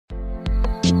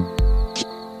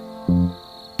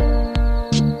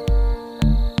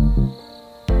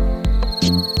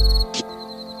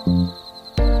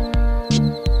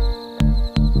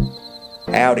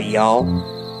Howdy, y'all.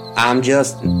 I'm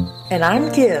Justin. And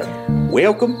I'm Kim.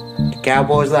 Welcome to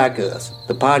Cowboys Like Us,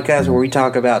 the podcast where we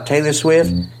talk about Taylor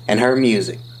Swift and her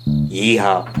music.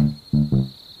 Yeehaw.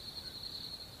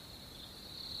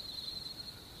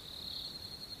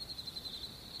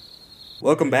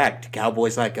 Welcome back to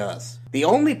Cowboys Like Us, the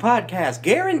only podcast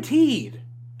guaranteed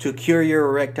to cure your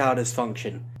erectile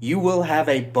dysfunction. You will have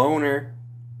a boner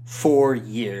for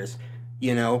years,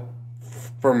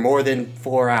 for more than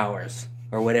 4 hours,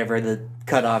 or whatever the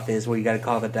cutoff is where you gotta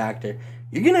call the doctor.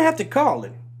 You're gonna have to call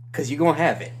him, because you're gonna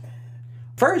have it.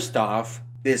 First off,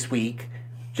 this week,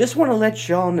 just want to let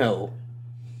y'all know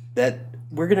that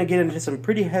we're gonna get into some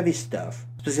pretty heavy stuff,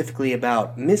 specifically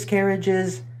about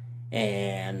miscarriages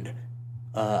and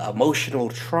emotional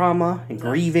trauma and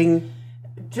grieving.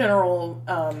 General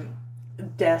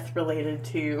death related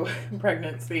to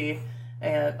pregnancy,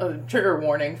 and trigger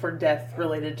warning for death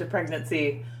related to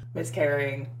pregnancy,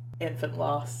 miscarrying, infant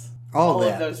loss. All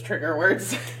of those trigger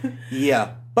words.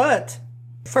 Yeah, but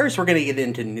first we're going to get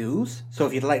into news. So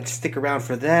if you'd like to stick around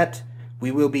for that, we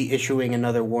will be issuing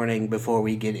another warning before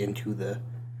we get into the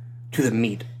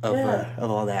meat of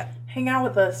all that. Hang out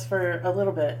with us for a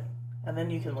little bit, and then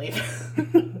you can leave.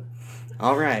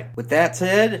 All right. With that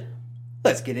said,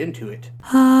 let's get into it.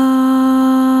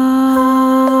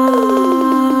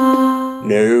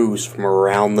 News from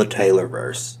around the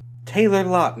Taylorverse. Taylor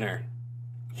Lautner.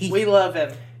 We love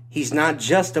him. He's not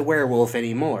just a werewolf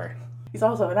anymore. He's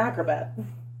also an acrobat.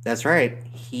 That's right.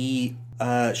 He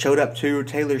showed up to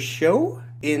Taylor's show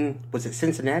in, was it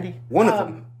Cincinnati? One of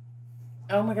them.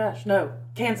 Oh my gosh, no.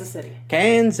 Kansas City.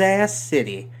 Kansas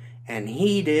City. And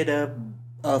he did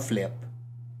a flip.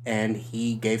 And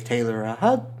he gave Taylor a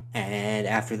hug. And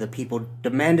after the people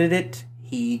demanded it,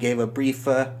 he gave a brief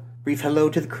hello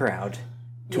to the crowd.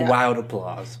 To wild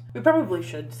applause. We probably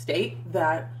should state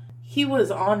that he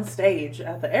was on stage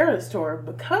at the Eras Tour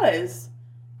because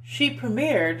she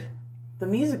premiered the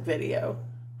music video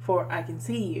for I Can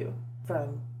See You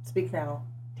from Speak Now,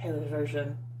 Taylor's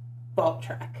version, Vault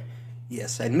track.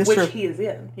 Yes, and which he is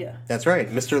in, yeah. That's right.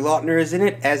 Mr. Lautner is in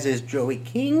it, as is Joey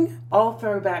King. All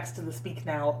throwbacks to the Speak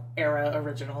Now era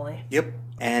originally. Yep.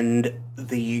 And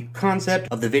the concept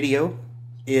of the video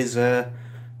is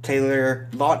Taylor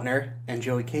Lautner and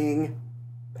Joey King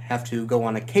have to go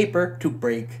on a caper to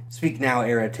break Speak Now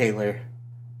era Taylor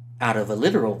out of a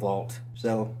literal vault.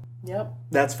 So, yep,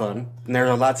 that's fun. And there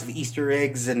are lots of Easter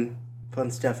eggs and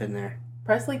fun stuff in there.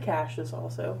 Presley Cash is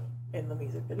also in the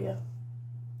music video.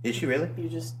 Is she really? You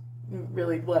just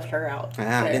really left her out.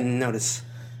 I didn't notice.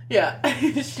 Yeah,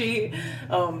 she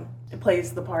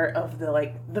plays the part of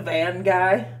the van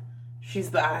guy.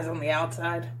 She's the eyes on the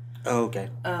outside. Oh, okay.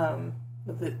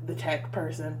 The tech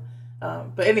person.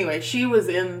 But anyway, she was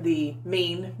in the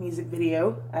Mean music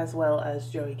video as well as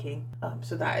Joey King.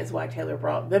 So that is why Taylor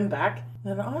brought them back.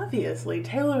 And obviously,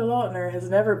 Taylor Lautner has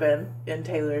never been in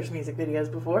Taylor's music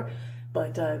videos before,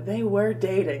 but they were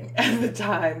dating at the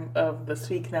time of the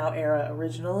Speak Now era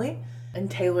originally. And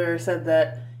Taylor said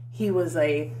that he was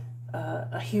a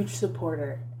huge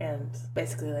supporter and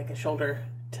basically like a shoulder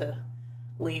to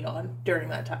lean on during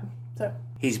that time. So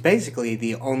he's basically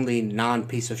the only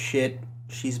non-piece of shit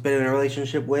she's been in a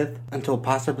relationship with until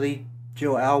possibly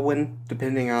Joe Alwyn,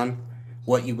 depending on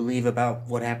what you believe about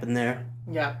what happened there.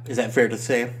 Yeah. Is that fair to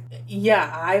say? Yeah,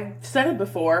 I've said it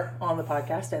before on the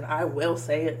podcast, and I will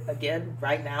say it again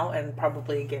right now and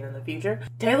probably again in the future.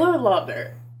 Taylor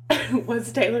Lautner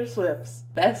was Taylor Swift's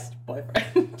best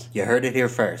boyfriend. You heard it here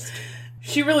first.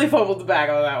 She really fumbled the bag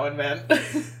on that one, man.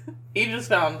 He just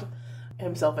found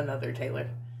himself another Taylor.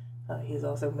 He's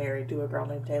also married to a girl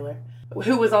named Taylor,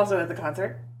 who was also at the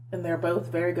concert, and they're both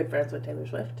very good friends with Taylor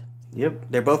Swift. Yep,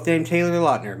 they're both named Taylor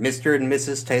Lautner. Mr. and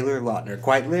Mrs. Taylor Lautner,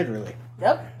 quite literally.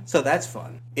 Yep. So that's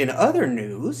fun. In other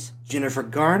news, Jennifer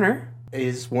Garner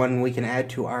is one we can add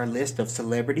to our list of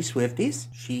celebrity Swifties.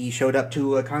 She showed up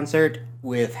to a concert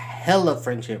with hella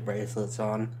friendship bracelets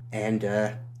on,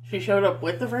 and She showed up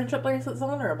with the friendship bracelets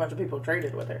on, or a bunch of people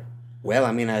traded with her? Well,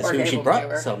 I mean, I assume she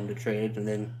brought some to trade, and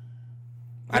then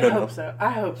I hope so. I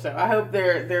hope so. I hope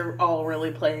they're all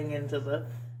really playing into the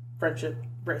friendship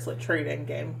bracelet trading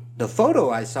game. The photo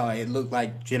I saw, it looked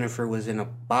like Jennifer was in a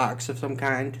box of some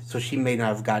kind, so she may not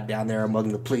have got down there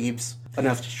among the plebes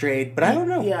enough to trade, but I don't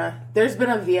know. Yeah, there's been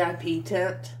a VIP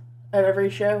tent at every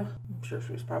show. I'm sure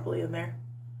she was probably in there.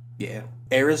 Yeah.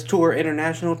 Eras Tour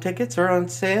international tickets are on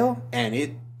sale,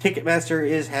 and Ticketmaster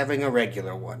is having a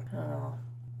regular one. Oh.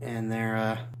 And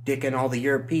they're dicking all the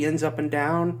Europeans up and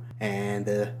down, and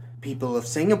the people of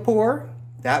Singapore.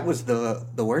 That was the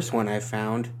worst one I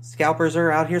found. Scalpers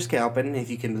are out here scalping, if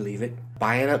you can believe it.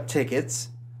 Buying up tickets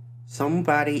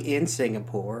somebody in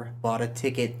Singapore bought a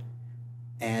ticket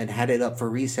and had it up for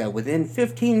resale within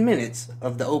 15 minutes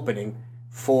of the opening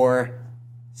for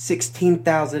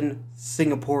 16,000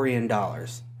 Singaporean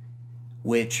dollars,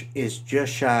 which is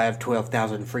just shy of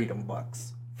 12,000 freedom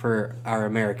bucks for our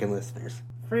American listeners.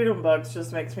 Freedom bucks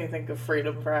just makes me think of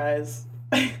freedom fries.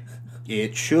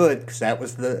 It should, because that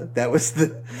was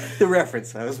the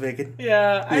reference I was making.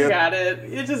 Yeah, I got it.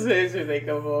 It just makes me think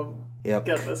of them. Yep.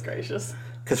 Goodness gracious.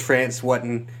 Because France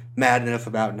wasn't mad enough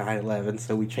about 9/11,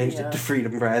 so we changed it to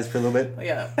freedom fries for a little bit.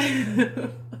 Yeah.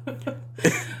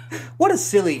 What a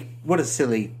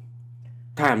silly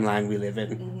timeline we live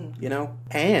in, you know?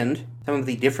 And some of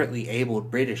the differently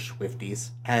abled British Swifties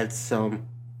had some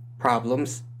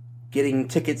problems getting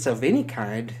tickets of any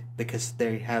kind because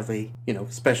they have a,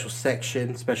 special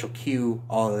section, special queue,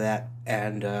 all of that.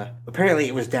 And apparently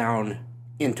it was down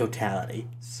in totality.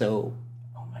 So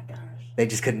oh my gosh. They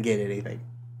just couldn't get anything.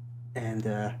 And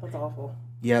that's awful.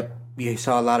 Yep. You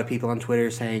saw a lot of people on Twitter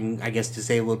saying, I guess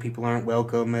disabled people aren't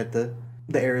welcome at the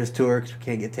Eras tour because we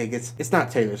can't get tickets. It's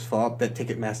not Taylor's fault that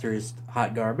Ticketmaster is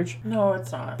hot garbage. No,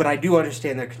 it's not. But I do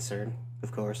understand their concern,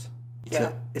 of course.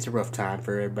 Yeah. It's a rough time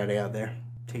for everybody out there.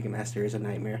 Ticketmaster is a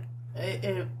nightmare.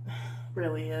 It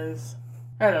really is.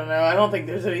 I don't know. I don't think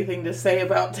there's anything to say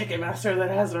about Ticketmaster that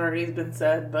hasn't already been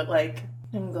said, but,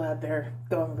 I'm glad they're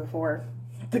going before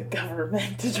the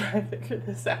government to try and figure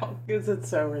this out, because it's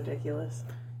so ridiculous.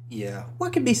 Yeah.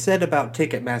 What can be said about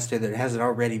Ticketmaster that hasn't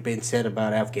already been said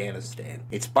about Afghanistan?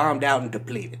 It's bombed out and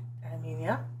depleted. I mean,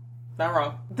 yeah. Not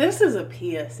wrong. This is a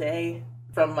PSA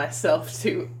from myself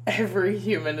to every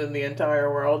human in the entire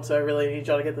world, so I really need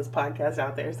y'all to get this podcast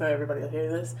out there so everybody will hear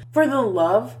this. For the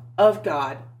love of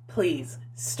God, please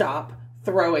stop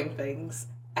throwing things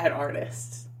at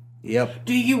artists. Yep.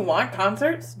 Do you want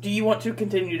concerts? Do you want to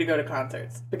continue to go to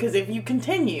concerts? Because if you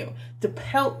continue to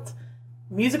pelt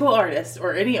musical artists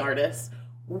or any artists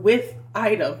with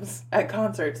items at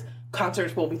concerts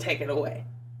will be taken away.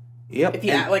 Yep. If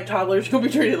you act like toddlers, you'll be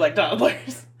treated like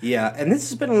toddlers. Yeah, and this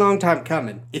has been a long time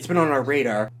coming. It's been on our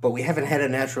radar, but we haven't had a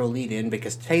natural lead-in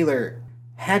because Taylor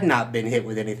had not been hit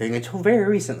with anything until very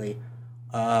recently,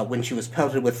 when she was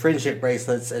pelted with friendship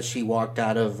bracelets as she walked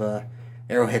out of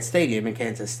Arrowhead Stadium in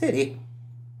Kansas City.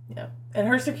 Yeah. And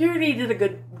her security did a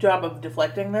good job of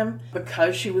deflecting them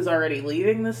because she was already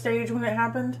leaving the stage when it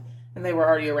happened and they were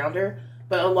already around her.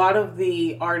 But a lot of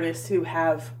the artists who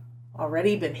have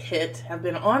already been hit have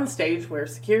been on stage where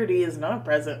security is not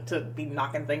present to be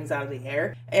knocking things out of the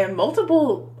air. And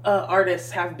multiple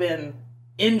artists have been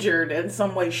injured in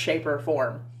some way, shape, or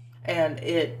form. And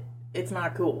it's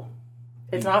not cool.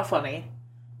 It's not funny.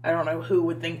 I don't know who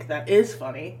would think that is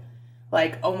funny.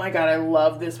 Like, oh my God, I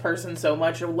love this person so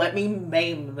much, let me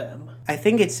maim them. I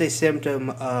think it's a symptom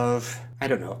of, I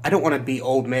don't know, I don't want to be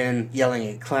old men yelling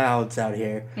at clouds out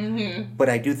here, but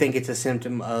I do think it's a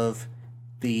symptom of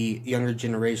the younger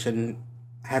generation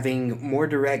having more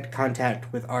direct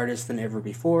contact with artists than ever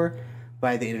before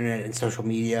by the internet and social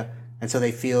media, and so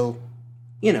they feel,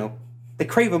 they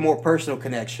crave a more personal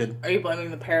connection. Are you blaming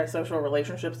the parasocial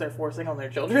relationships they're forcing on their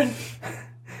children?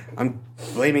 I'm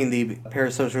blaming the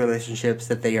parasocial relationships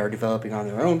that they are developing on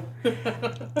their own.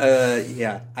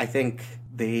 Yeah, I think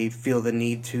they feel the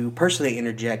need to personally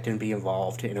interject and be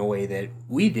involved in a way that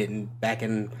we didn't back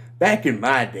in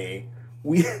my day.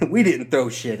 We didn't throw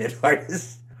shit at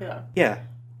artists. Yeah. Yeah.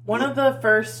 One of the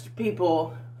first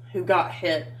people who got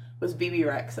hit was BB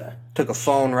Rexa. Took a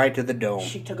phone right to the dome.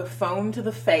 She took a phone to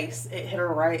the face. It hit her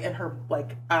right in her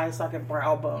eye socket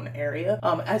brow bone area.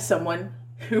 As someone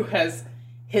who has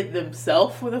hit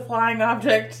themselves with a flying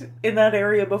object in that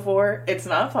area before, it's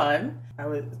not fun. I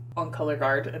was on color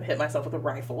guard and hit myself with a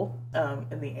rifle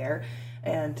in the air,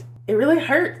 and it really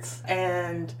hurts.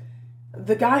 And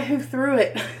the guy who threw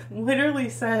it literally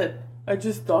said, "I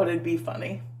just thought it'd be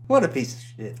funny." What a piece of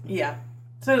shit. Yeah.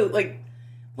 So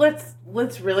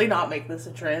let's really not make this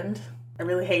a trend. I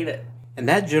really hate it. And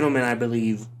that gentleman, I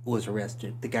believe, was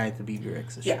arrested. The guy at the BB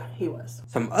Rexa show. Yeah, he was.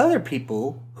 Some other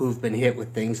people who've been hit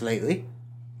with things lately.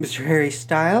 Mr. Harry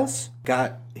Styles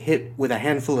got hit with a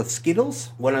handful of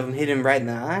Skittles. One of them hit him right in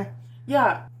the eye.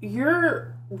 Yeah,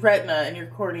 your retina and your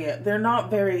cornea, they're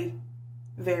not very,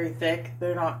 very thick.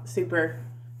 They're not super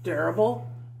durable.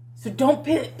 So don't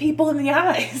pit people in the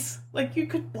eyes. You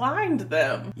could blind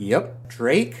them. Yep.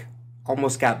 Drake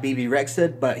almost got BB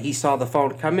Rexa'd, but he saw the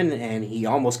phone coming and he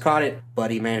almost caught it,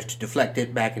 but he managed to deflect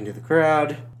it back into the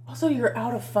crowd. Also, you're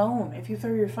out of phone. If you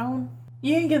throw your phone,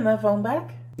 you ain't getting that phone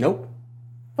back. Nope.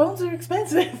 Phones are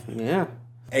expensive. Yeah.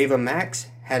 Ava Max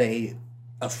had a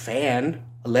fan,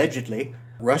 allegedly,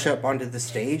 rush up onto the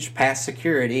stage past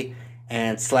security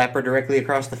and slap her directly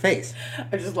across the face.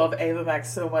 I just love Ava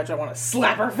Max so much, I want to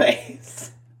slap her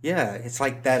face. Yeah, it's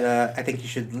like that, I Think You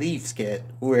Should Leave skit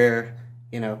where,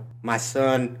 my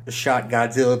son shot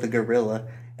Godzilla the gorilla,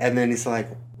 and then he's like,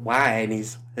 why? And he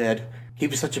said, he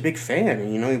was such a big fan,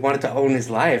 and, he wanted to own his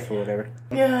life or whatever.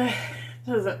 Yeah,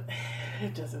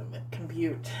 it doesn't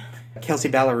compute. Kelsey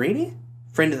Ballerini,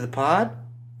 friend of the pod,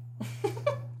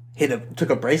 took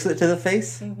a bracelet to the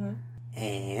face, Mm-hmm.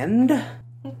 and...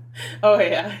 Oh,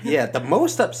 yeah. Yeah, the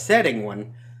most upsetting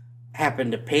one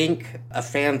happened to Pink. A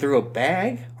fan threw a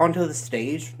bag onto the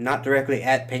stage, not directly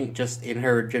at Pink, just in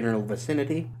her general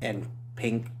vicinity, and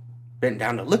Pink bent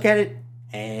down to look at it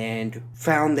and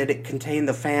found that it contained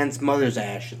the fan's mother's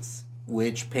ashes,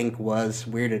 which Pink was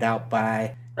weirded out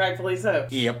by. Rightfully so.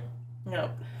 Yep.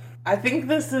 I think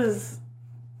this is,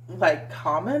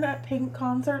 common at Pink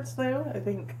concerts, though. I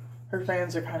think her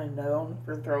fans are kind of known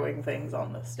for throwing things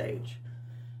on the stage.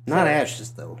 Not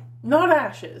ashes, though. Not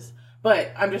ashes.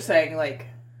 But I'm just saying,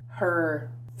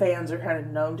 her fans are kind of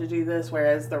known to do this,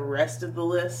 whereas the rest of the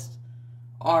list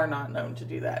are not known to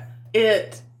do that.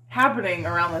 It happening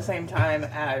around the same time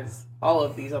as all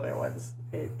of these other ones,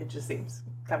 it just seems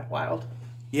kind of wild.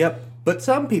 Yep. But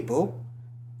some people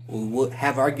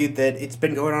have argued that it's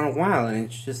been going on a while, and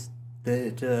it's just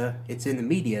that it's in the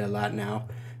media a lot now.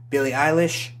 Billie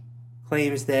Eilish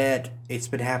claims that it's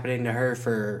been happening to her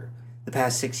for the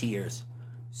past 6 years.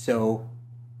 So,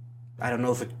 I don't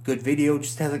know if a good video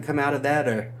just hasn't come out of that,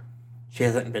 or she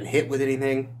hasn't been hit with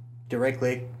anything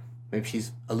directly. Maybe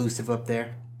she's elusive up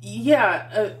there.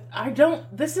 Yeah,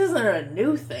 this isn't a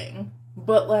new thing,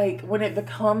 but when it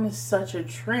becomes such a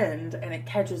trend and it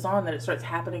catches on that it starts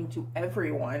happening to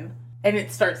everyone, and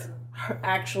it starts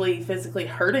actually physically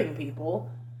hurting people,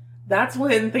 that's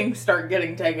when things start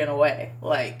getting taken away.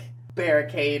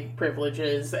 Barricade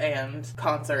privileges and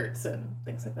concerts and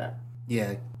things like that.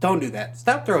 Yeah, don't do that.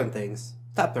 Stop throwing things.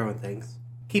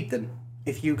 Keep them.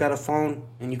 If you got a phone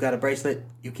and you got a bracelet,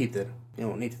 you keep them. You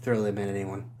don't need to throw them at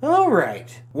anyone.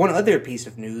 Alright. One other piece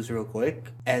of news real quick.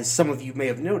 As some of you may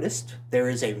have noticed, there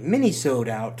is a mini-sode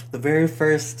out. The very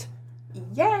first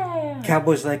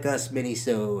Cowboys Like Us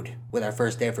mini-sode. With our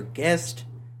first ever guest,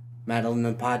 Madeline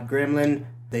the Pod Gremlin.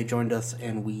 They joined us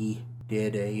and we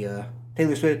did a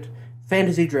Taylor Swift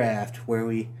fantasy draft where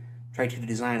we tried to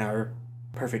design our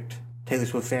perfect Taylor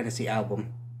Swift fantasy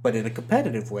album, but in a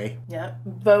competitive way. Yeah.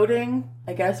 Voting,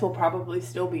 I guess, will probably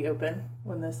still be open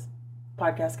when this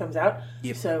podcast comes out.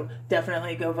 Yep. So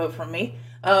definitely go vote for me.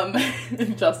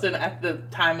 Justin, at the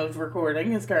time of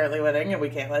recording, is currently winning, and we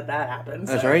can't let that happen.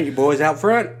 That's right. You boys out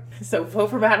front. So vote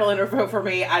for Madeline or vote for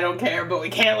me. I don't care, but we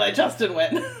can't let Justin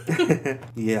win.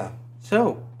 Yeah.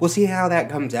 So, we'll see how that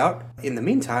comes out. In the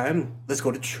meantime, let's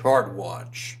go to Chart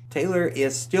Watch. Taylor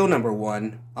is still number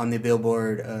 1 on the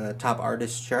Billboard Top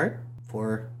Artists chart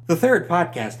for the third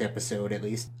podcast episode, at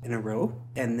least, in a row.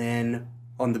 And then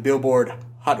on the Billboard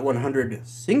Hot 100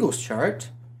 Singles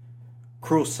chart,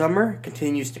 Cruel Summer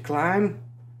continues to climb.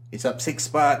 It's up 6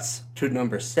 spots to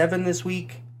number 7 this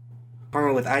week.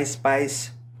 Karma with Ice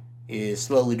Spice is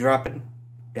slowly dropping,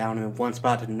 down in 1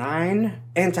 spot to 9.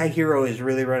 Anti-Hero is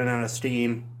really running out of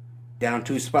steam, down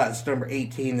 2 spots to number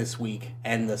 18 this week.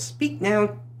 And the Speak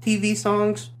Now TV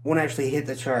songs won't actually hit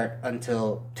the chart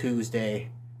until Tuesday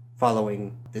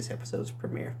following this episode's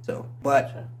premiere.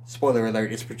 But spoiler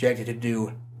alert, it's projected to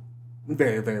do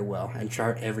very, very well and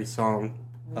chart every song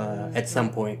at some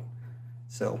point.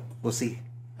 So we'll see.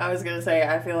 I was gonna say,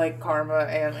 I feel like Karma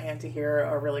and Anti-Hero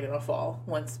are really gonna fall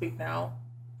once Speak Now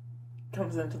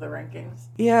comes into the rankings.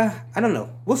 Yeah, I don't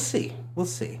know. We'll see.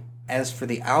 As for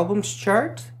the albums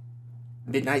chart,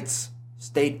 Midnight's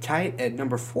stayed tight at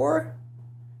number 4.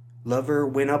 Lover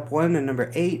went up 1 to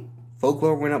number 8.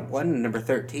 Folklore went up 1 to number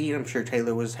 13. I'm sure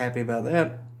Taylor was happy about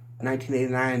that.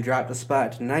 1989 dropped a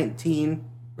spot to 19.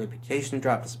 Reputation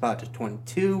dropped a spot to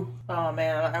 22. Oh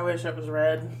man, I wish it was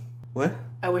Red. What?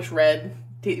 I wish Red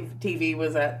TV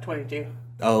was at 22.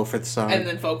 Oh, for the song. And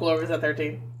then Folklore was at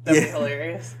 13. That'd be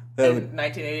hilarious. And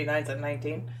 1989's at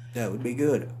 19. That would be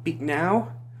good. Speak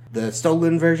Now, the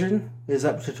stolen version is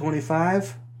up to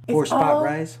 25. 4 spot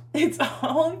rise. It's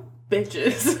all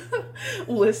bitches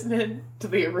listening to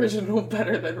the original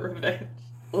better than Revenge.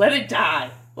 Let it die.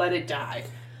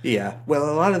 Yeah. Well,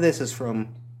 a lot of this is from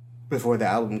before the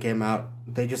album came out.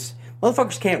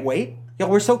 Motherfuckers can't wait. Y'all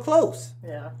were so close.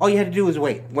 Yeah. All you had to do was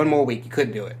wait 1 more week. You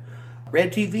couldn't do it.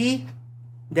 Red TV,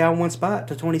 down 1 spot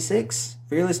to 26.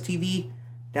 Fearless TV,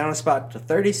 down a spot to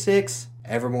 36.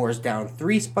 Evermore is down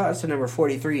 3 spots to number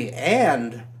 43.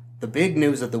 And the big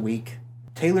news of the week,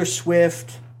 Taylor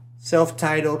Swift,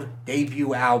 self-titled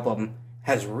debut album,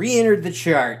 has re-entered the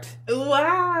chart.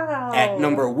 Wow. at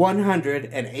number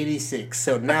 186.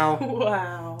 So now,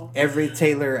 wow, every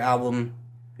Taylor album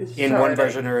it's in charting. one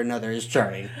version or another is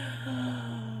charting.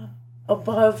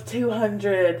 Above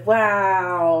 200.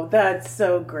 Wow, that's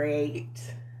so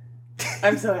great.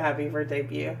 I'm so happy for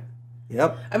debut.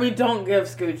 Yep. I mean, don't give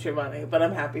Scooch your money, but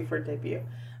I'm happy for debut.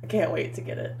 I can't wait to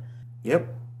get it. Yep.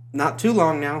 Not too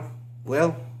long now.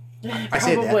 Well, I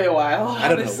say that. Probably a while. I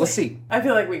don't know. We'll see. I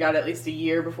feel like we got at least a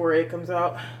year before it comes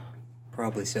out.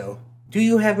 Probably so. Do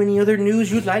you have any other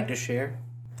news you'd like to share?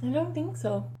 I don't think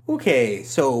so. Okay,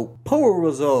 so poll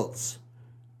results.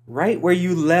 Right where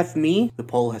you left me, the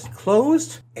poll has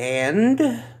closed,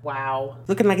 and Wow.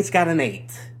 looking like it's got an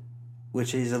 8,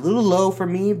 which is a little low for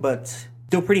me, but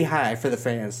still pretty high for the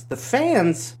fans. The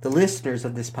fans, the listeners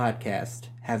of this podcast,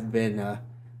 have been a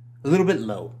little bit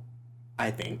low,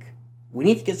 I think. We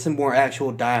need to get some more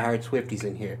actual diehard Swifties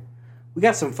in here. We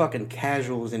got some fucking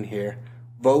casuals in here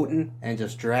voting and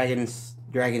just dragging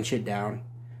shit down.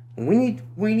 We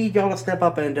need y'all to step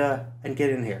up and get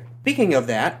in here. Speaking of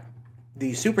that,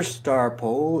 the Superstar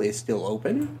poll is still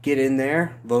open. Get in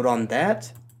there, vote on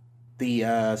that.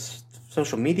 The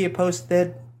social media post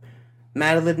that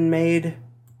Madeline made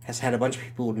has had a bunch of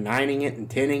people 9ing it and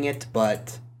 10ing it,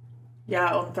 but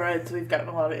Yeah, on Threads we've gotten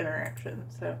a lot of interaction,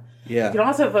 so yeah. you can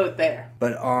also vote there.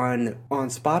 But on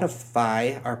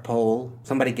Spotify, our poll,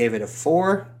 somebody gave it a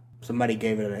 4, somebody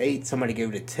gave it an 8, somebody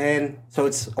gave it a 10. So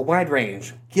it's a wide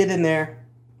range. Get in there,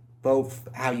 vote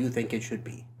how you think it should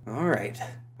be. All right.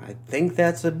 I think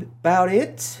that's about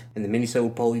it. In the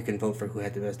Minisode poll, you can vote for who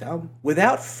had the best album.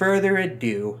 Without further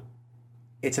ado,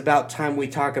 it's about time we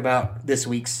talk about this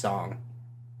week's song,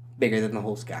 Bigger Than the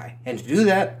Whole Sky. And to do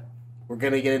that, we're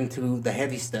going to get into the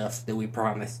heavy stuff that we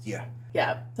promised you.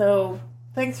 Yeah, so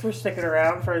thanks for sticking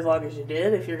around for as long as you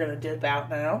did. If you're going to dip out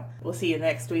now, we'll see you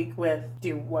next week with... Do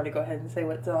you want to go ahead and say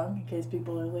what song in case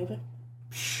people are leaving?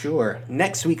 Sure.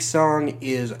 Next week's song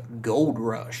is Gold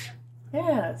Rush.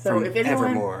 Yeah, so From if anyone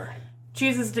Evermore.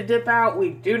 chooses to dip out, we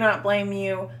do not blame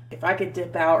you. If I could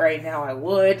dip out right now, I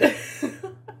would.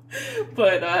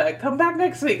 But come back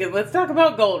next week and let's talk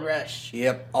about Gold Rush.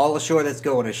 Yep, all ashore that's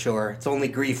going ashore. It's only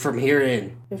grief from here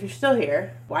in. If you're still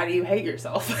here, why do you hate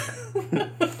yourself?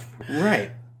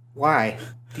 Right. Why?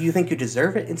 Do you think you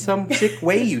deserve it in some sick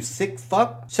way, you sick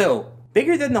fuck? So,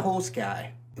 Bigger Than the Whole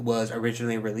Sky was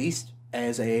originally released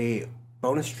as a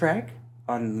bonus track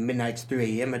on Midnight's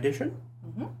 3 a.m. edition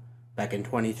back in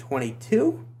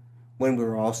 2022 when we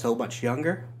were all so much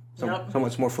younger, so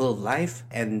much more full of life,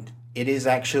 and it is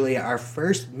actually our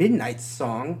first Midnight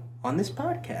song on this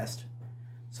podcast.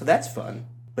 So that's fun.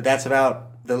 But that's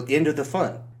about the end of the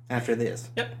fun after this.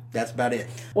 Yep. That's about it.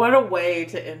 What a way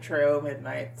to intro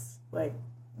Midnights, like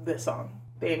this song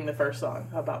being the first song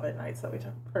about Midnights that we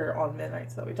talk, or on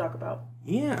Midnights that we talk about.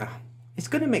 Yeah. It's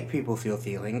going to make people feel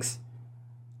feelings,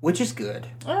 which is good.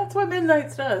 Well, that's what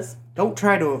Midnights does. Don't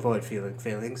try to avoid feeling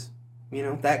feelings. You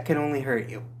know, that can only hurt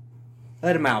you.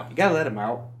 Let them out. You gotta let them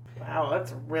out. Wow,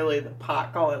 that's really the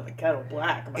pot calling the kettle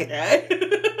black, my guy.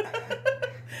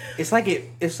 It's like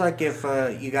if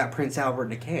you got Prince Albert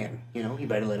in a can. You know, you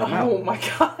better let him out. Oh my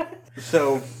god.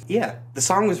 So, yeah. The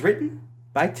song was written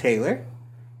by Taylor,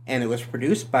 and it was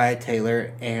produced by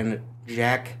Taylor and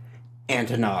Jack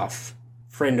Antonoff,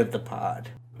 friend of the pod.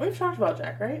 We've talked about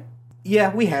Jack, right?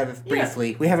 Yeah, we have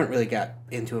briefly. Yeah. We haven't really got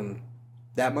into him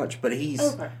that much, but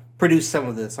he's produced some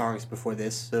of the songs before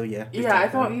this, so yeah. Yeah, I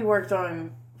thought he worked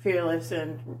on Fearless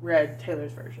and read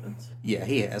Taylor's versions. Yeah,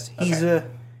 he has.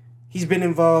 He's been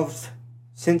involved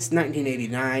since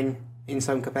 1989 in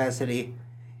some capacity,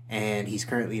 and he's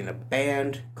currently in a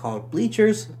band called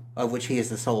Bleachers, of which he is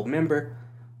the sole member.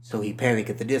 So he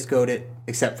Panic at the Disco'd it,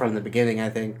 except from the beginning,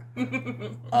 I think.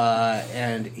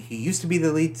 And he used to be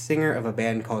the lead singer of a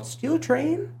band called Steel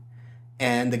Train,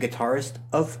 and the guitarist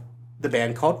of the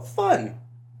band called Fun,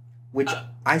 which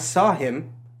I saw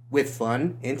him with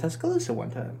Fun in Tuscaloosa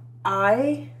one time.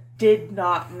 I did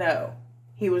not know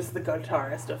he was the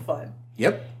guitarist of Fun.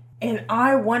 Yep. And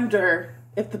I wonder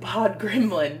if the Pod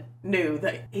Gremlin knew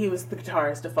that he was the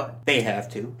guitarist of Fun. They have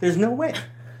to. There's no way.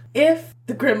 If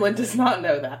the Gremlin does not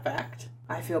know that fact,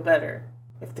 I feel better.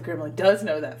 If the Gremlin does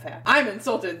know that fact, I'm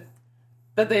insulted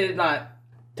that they did not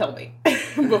tell me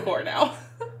before now.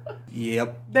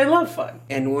 Yep. They love Fun.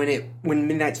 And when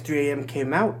Midnight's 3 a.m.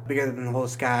 came out, Bigger Than the Whole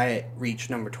Sky, it reached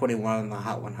number 21 on the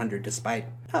Hot 100 despite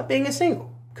not being a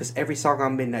single. Because every song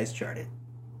on Midnight's charted.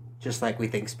 Just like we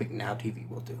think Speak Now TV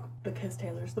will do. Because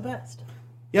Taylor's the best.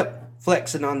 Yep.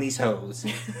 Flexing on these hoes.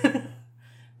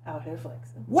 Out here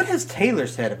flexing. What has Taylor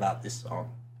said about this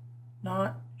song?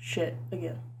 Not shit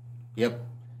again. Yep.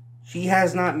 She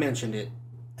has not mentioned it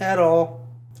at all.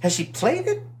 Has she played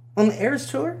it? on the Eras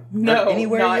tour? No, or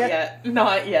anywhere not yet.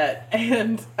 Not yet.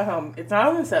 And it's not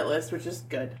on the set list, which is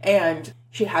good. And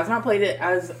she has not played it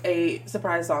as a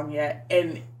surprise song yet.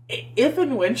 And if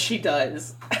and when she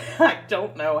does, I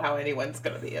don't know how anyone's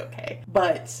going to be okay.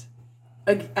 But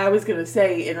I was going to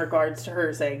say, in regards to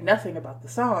her saying nothing about the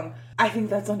song, I think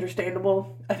that's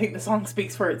understandable. I think the song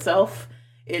speaks for itself.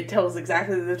 It tells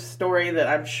exactly the story that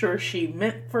I'm sure she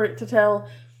meant for it to tell,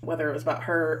 whether it was about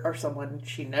her or someone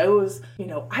she knows. You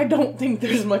know, I don't think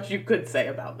there's much you could say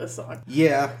about this song.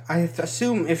 Yeah, I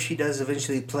assume if she does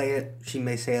eventually play it, she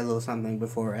may say a little something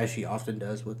before, as she often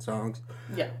does with songs.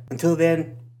 Yeah. Until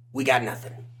then, we got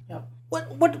nothing. Yep.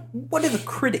 What do the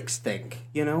critics think?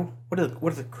 You know, what do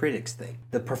the critics think?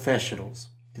 The professionals,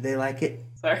 do they like it?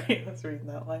 Sorry, I was reading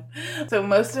that line. So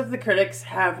most of the critics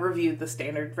have reviewed the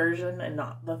standard version and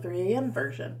not the 3 a.m.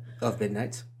 version. Of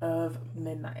Midnights? Of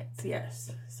Midnights,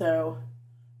 yes. So,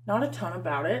 not a ton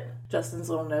about it. Justin's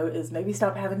little note is maybe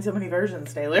stop having so many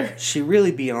versions, Taylor. She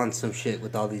really be on some shit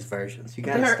with all these versions. You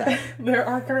gotta stop. There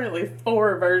are currently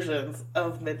 4 versions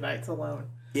of Midnights alone.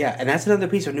 Yeah, and that's another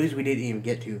piece of news we didn't even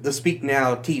get to. The Speak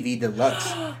Now TV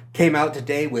Deluxe came out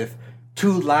today with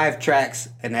 2 live tracks,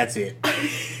 and that's it.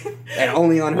 And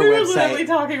only on her website. We were literally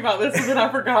talking about this, and then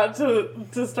I forgot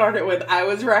to start it with, I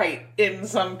was right in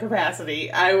some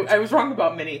capacity. I was wrong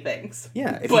about many things.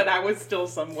 Yeah. But I was still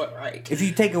somewhat right. If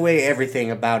you take away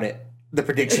everything about it, the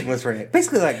prediction was right.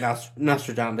 Basically like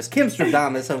Nostradamus.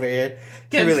 Kimstradamus over here.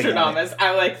 Kimstradamus.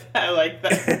 I like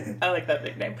that. I like that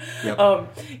nickname.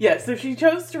 Yep. So she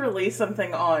chose to release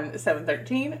something on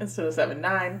 7/13 instead of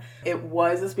 7/9. It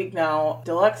was a Speak Now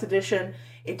Deluxe Edition.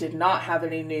 It did not have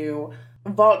any new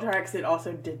vault tracks. It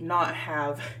also did not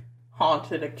have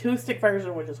haunted acoustic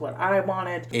version, which is what I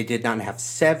wanted. It did not have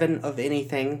 7 of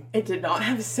anything. It did not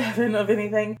have 7 of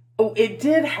anything. Oh, it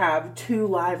did have 2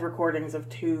 live recordings of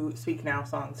 2 Speak Now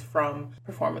songs from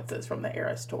performances from the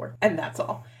Eras tour. And that's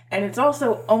all. And it's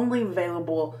also only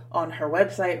available on her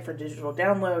website for digital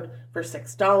download for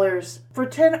 $6 for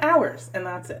 10 hours. And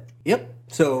that's it. Yep.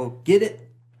 So get it.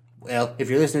 Well, if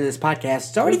you're listening to this podcast,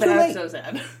 it's already too late. So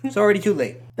sad. It's already too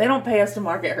late. They don't pay us to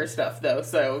market her stuff, though,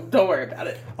 so don't worry about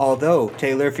it. Although,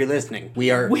 Taylor, if you're listening,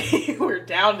 we're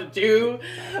down to do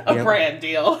a brand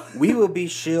deal. We will be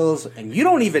shills, and you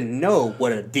don't even know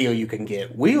what a deal you can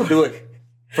get. We will do it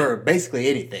for basically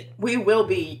anything. We will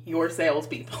be your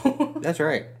salespeople. That's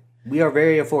right. We are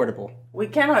very affordable. We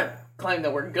cannot claim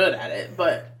that we're good at it,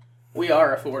 but we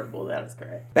are affordable. That is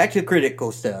correct. Back to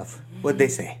critical stuff. What'd they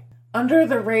say? Under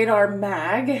the Radar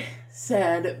mag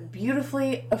said,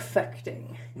 beautifully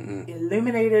affecting,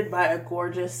 illuminated by a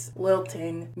gorgeous,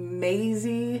 lilting,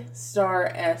 Maisie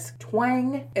Star-esque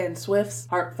twang, and Swift's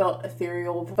heartfelt,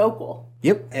 ethereal vocal.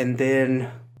 Yep, and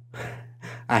then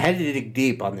I had to dig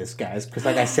deep on this, guys, because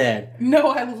like I said... No,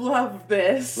 I love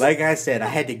this. Like I said, I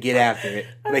had to get after it,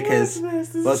 because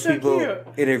most people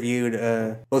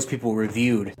most people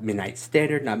reviewed Midnight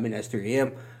Standard, not Midnight 3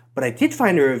 a.m., but I did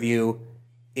find a review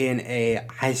in a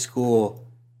high school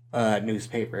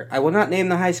newspaper. I will not name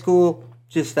the high school,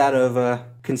 just out of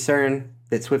concern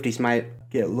that Swifties might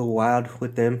get a little wild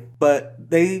with them. But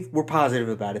they were positive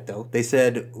about it, though. They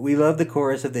said, "We love the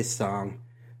chorus of this song.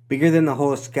 Bigger than the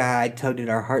whole sky, tugged at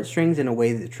our heartstrings in a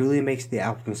way that truly makes the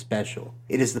album special.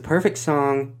 It is the perfect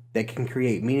song that can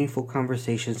create meaningful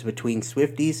conversations between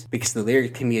Swifties because the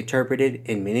lyrics can be interpreted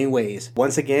in many ways.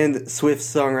 Once again, Swift's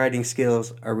songwriting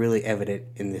skills are really evident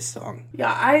in this song."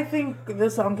 Yeah, I think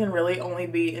this song can really only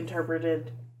be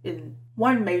interpreted in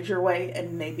one major way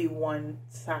and maybe one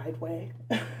side way.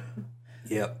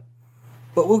 Yep.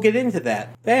 But we'll get into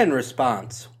that. Fan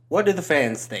response. What do the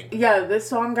fans think? Yeah, this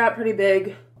song got pretty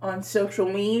big on social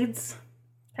medias.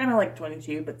 Kind of like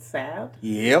 22, but sad.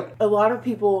 Yep. A lot of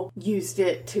people used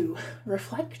it to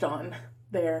reflect on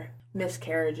their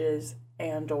miscarriages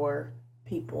and or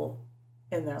people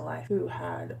in their life who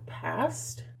had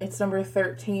passed. It's number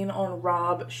 13 on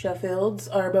Rob Sheffield's,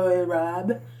 our boy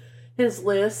Rob, his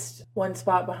list, one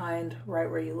spot behind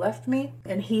Right Where You Left Me.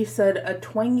 And he said, a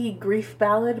twangy grief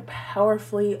ballad,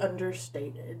 powerfully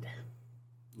understated.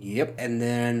 Yep. And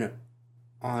then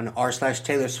on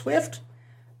r/Taylor Swift,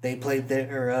 they played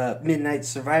their Midnight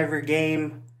Survivor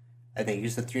game. They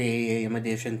used the 3 a.m.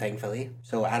 edition, thankfully.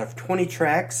 So out of 20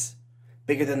 tracks,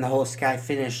 Bigger Than the Whole Sky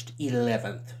finished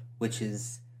 11th, which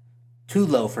is too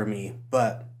low for me.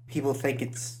 But people think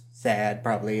it's sad,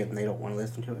 probably, and they don't want to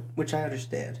listen to it, which I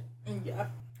understand. Yeah.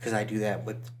 Because I do that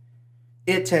with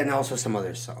it and also some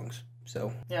other songs.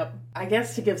 So. Yep. I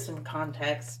guess to give some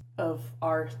context of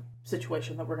our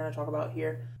situation that we're going to talk about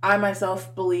here, I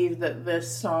myself believe that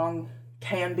this song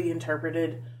can be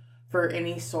interpreted for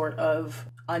any sort of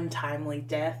untimely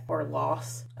death or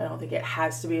loss. I don't think it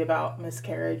has to be about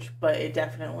miscarriage, but it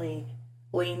definitely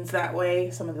leans that way.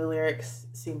 Some of the lyrics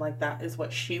seem like that is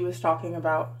what she was talking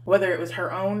about, whether it was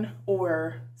her own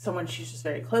or someone she's just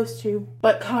very close to.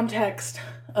 But context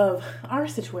of our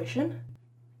situation.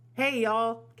 Hey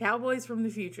y'all, Cowboys from the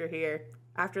future here.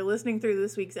 After listening through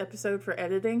this week's episode for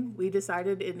editing, we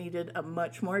decided it needed a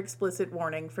much more explicit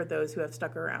warning for those who have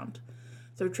stuck around.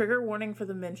 So trigger warning for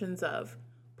the mentions of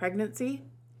pregnancy,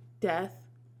 death,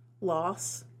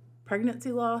 loss,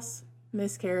 pregnancy loss,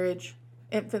 miscarriage,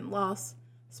 infant loss,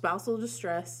 spousal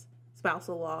distress,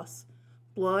 spousal loss,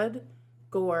 blood,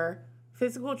 gore,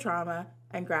 physical trauma,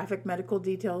 and graphic medical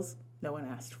details no one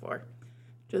asked for.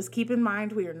 Just keep in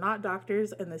mind we are not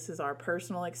doctors and this is our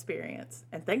personal experience.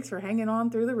 And thanks for hanging on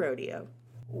through the rodeo.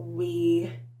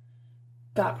 We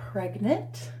got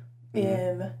pregnant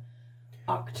in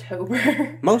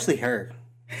October. Mostly her.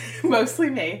 Mostly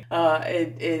me.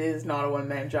 It is not a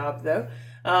one-man job though.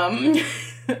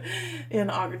 In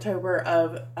October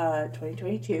of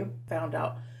 2022, found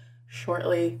out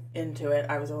shortly into it.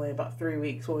 I was only about 3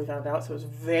 weeks when we found out, so it was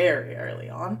very early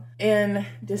on. In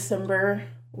December,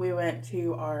 we went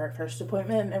to our first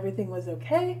appointment and everything was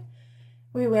okay.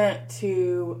 We went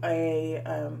to a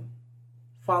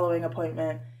following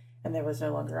appointment and there was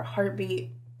no longer a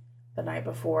heartbeat. The night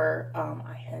before,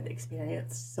 I had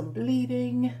experienced some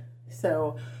bleeding,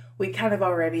 so we kind of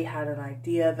already had an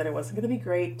idea that it wasn't going to be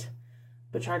great,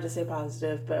 but tried to stay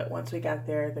positive. But once we got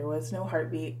there was no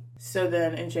heartbeat. So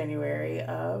then in January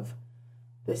of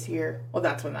this year, well,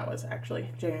 that's when that was actually.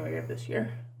 January of this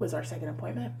year was our second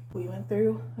appointment. We went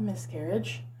through a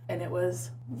miscarriage, and it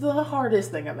was the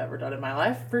hardest thing I've ever done in my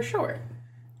life, for sure.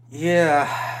 Yeah,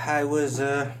 I was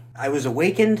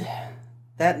awakened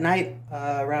that night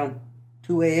around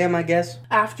 2 a.m., I guess.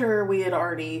 After we had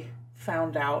already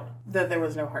found out that there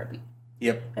was no heartbeat.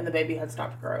 Yep. And the baby had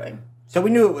stopped growing. So we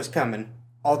knew it was coming,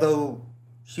 although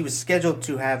she was scheduled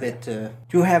to have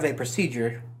a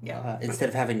procedure instead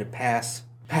of having to pass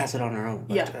it on her own.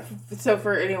 But, So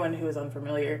for anyone who is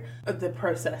unfamiliar, the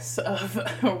process of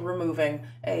removing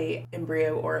a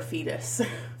embryo or a fetus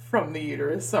from the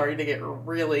uterus, sorry to get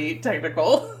really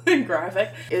technical and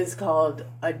graphic, is called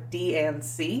a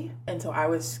D&C. And so I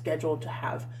was scheduled to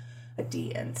have a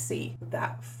D&C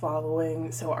that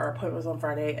following. So our appointment was on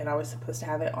Friday and I was supposed to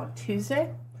have it on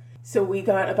Tuesday. So we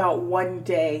got about 1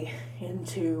 day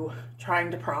into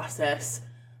trying to process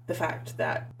the fact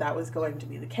that that was going to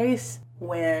be the case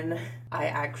when I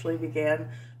actually began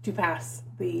to pass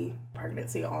the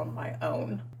pregnancy on my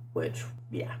own, which,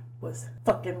 was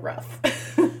fucking rough.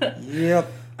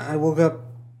 Yep. I woke up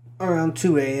around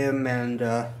 2 a.m.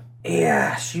 and,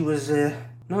 she was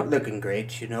not looking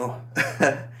great,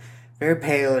 Very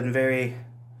pale and very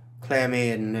clammy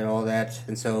and all that,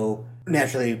 and so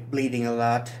naturally bleeding a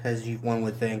lot, as one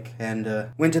would think,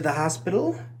 and went to the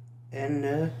hospital,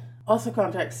 and Also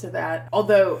context to that,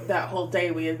 although that whole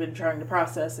day we had been trying to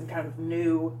process and kind of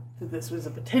knew that this was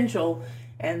a potential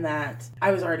and that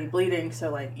I was already bleeding,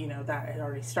 so that had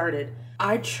already started.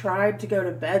 I tried to go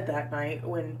to bed that night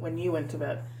when you went to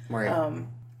bed. Right.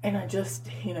 And I just,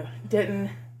 didn't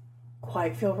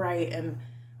quite feel right, and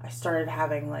I started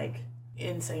having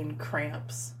insane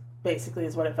cramps, basically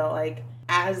is what it felt like.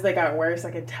 As they got worse,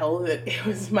 I could tell that it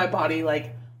was my body,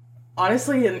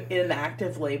 honestly, in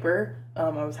active labor. I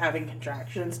was having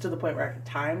contractions to the point where I could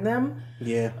time them.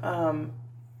 Yeah.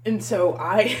 And so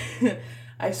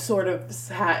I sort of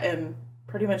sat and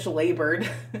pretty much labored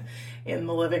in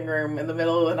the living room in the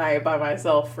middle of the night by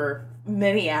myself for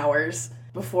many hours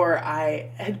before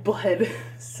I had bled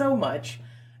so much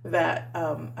that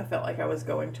I felt like I was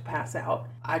going to pass out.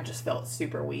 I just felt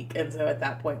super weak. And so at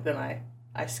that point, then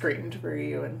I screamed for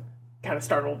you and kind of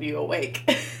startled you awake.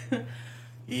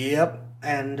 Yep.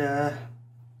 And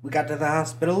we got to the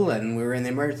hospital and we were in the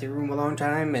emergency room a long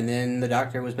time. And then the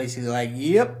doctor was basically like,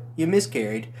 yep, you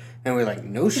miscarried. And we're like,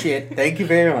 no shit. Thank you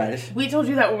very much. We told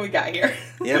you that when we got here.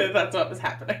 Yep. That's what was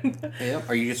happening. Yep.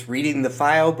 Are you just reading the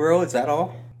file, bro? Is that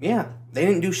all? Yeah. They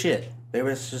didn't do shit. They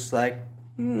was just like,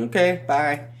 okay,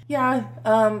 bye. Yeah,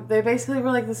 they basically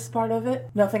were like, this is part of it.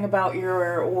 Nothing about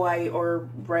your white or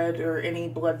red or any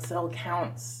blood cell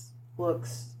counts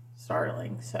looks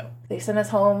startling. So they sent us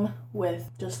home with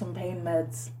just some pain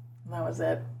meds, and that was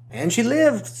it. And she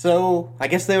lived, so I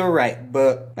guess they were right,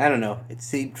 but I don't know. It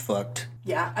seemed fucked.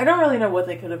 Yeah, I don't really know what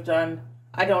they could have done.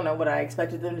 I don't know what I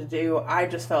expected them to do. I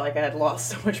just felt like I had lost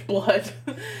so much blood.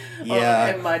 Yeah.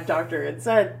 And my doctor had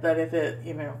said that if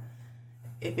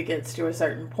it gets to a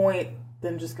certain point,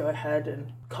 then just go ahead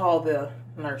and call the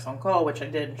nurse on call, which I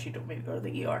did, and she told me to go to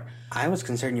the ER. I was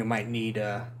concerned you might need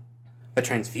a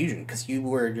transfusion because you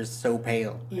were just so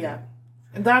pale. Yeah.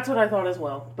 And that's what I thought as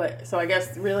well. But so I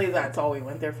guess really that's all we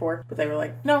went there for. But they were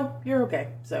like, no, you're okay.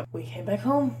 So we came back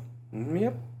home.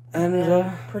 Yep.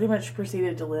 And pretty much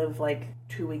proceeded to live like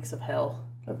 2 weeks of hell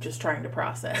of just trying to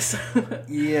process.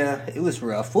 Yeah, it was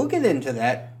rough. We'll get into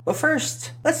that. But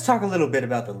first, let's talk a little bit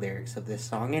about the lyrics of this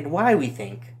song and why we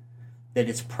think that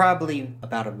it's probably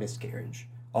about a miscarriage.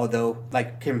 Although,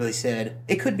 like Kimberly said,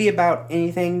 it could be about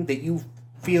anything that you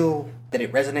feel that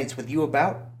it resonates with you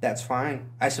about. That's fine.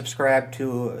 I subscribe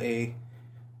to a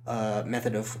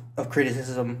method of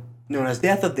criticism known as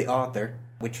death of the author,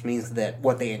 which means that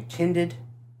what they intended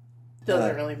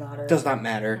doesn't really matter. Does not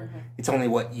matter. Mm-hmm. It's only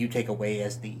what you take away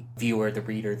as the viewer, the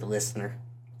reader, the listener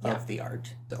of the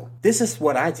art. So this is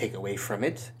what I take away from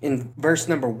it. In verse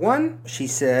number 1, she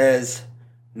says,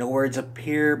 "No words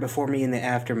appear before me in the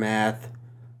aftermath.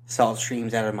 Salt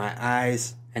streams out of my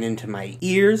eyes and into my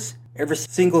ears. Every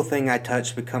single thing I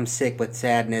touch becomes sick with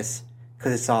sadness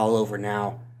because it's all over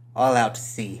now. All out to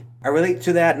sea." I relate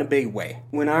to that in a big way.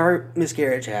 When our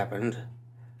miscarriage happened,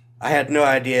 I had no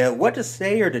idea what to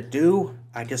say or to do.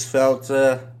 I just felt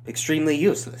extremely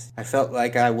useless. I felt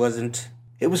like I wasn't...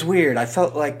 It was weird. I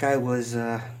felt like I was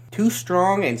too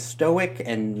strong and stoic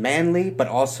and manly, but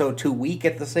also too weak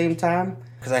at the same time.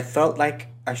 Because I felt like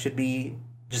I should be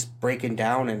just breaking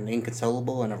down and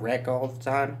inconsolable and a wreck all the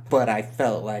time. But I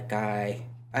felt like I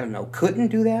don't know, couldn't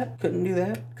do that.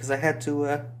 Because I had to,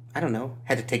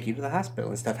 had to take you to the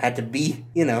hospital and stuff. Had to be,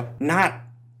 not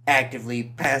actively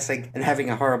passing and having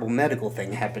a horrible medical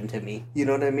thing happen to me. You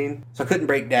know what I mean? So I couldn't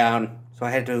break down. So I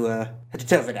had to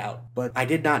tough it out. But I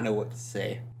did not know what to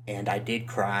say. And I did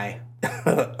cry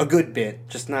a good bit.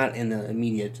 Just not in the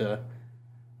immediate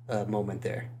moment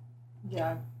there.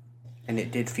 Yeah. And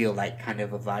it did feel like kind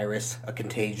of a virus, a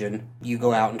contagion. You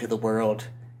go out into the world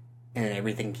and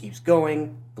everything keeps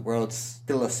going. The world's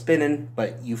still a-spinning,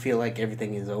 but you feel like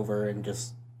everything is over and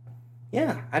just...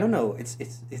 Yeah, I don't know. It's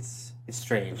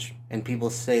strange. And people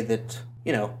say that,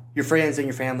 your friends and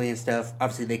your family and stuff,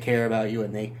 obviously they care about you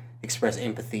and they express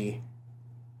empathy.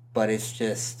 But it's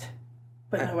just...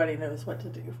 But nobody knows what to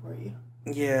do for you.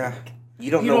 Yeah.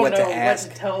 You don't know what to ask.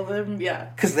 What to tell them, yeah.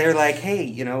 Because they're like, hey,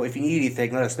 if you need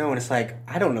anything, let us know. And it's like,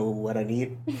 I don't know what I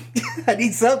need. I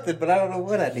need something, but I don't know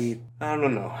what I need. I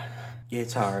don't know. Yeah,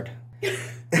 it's hard.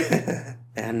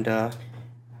 And,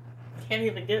 can't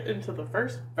even get into the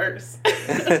first verse.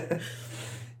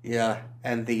 Yeah,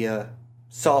 and the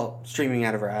salt streaming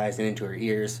out of her eyes and into her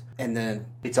ears. And then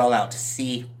it's all out to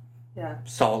sea. Yeah.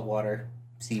 Salt water,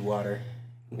 seawater.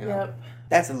 Yep.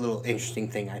 That's a little interesting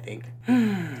thing, I think.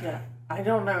 Yeah. I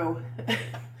don't know.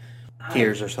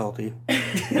 Tears are salty.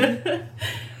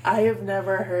 I have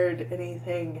never heard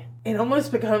anything. It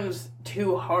almost becomes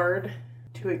too hard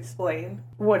to explain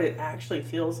what it actually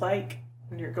feels like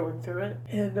when you're going through it.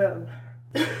 And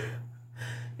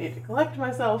need to collect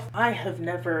myself. I have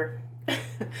never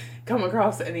come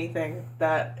across anything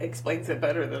that explains it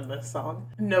better than this song.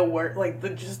 No word,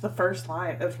 just the first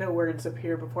line of "no words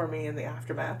appear before me in the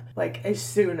aftermath." Like, as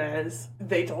soon as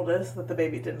they told us that the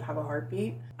baby didn't have a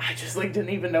heartbeat, I just didn't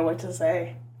even know what to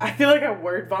say. I feel like I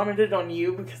word vomited on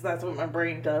you because that's what my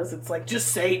brain does. It's like, just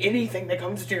say anything that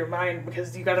comes to your mind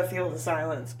because you gotta feel the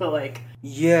silence. But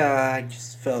yeah, I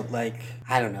just felt like,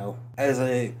 I don't know. As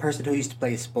a person who used to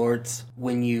play sports,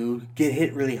 when you get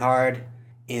hit really hard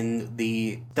in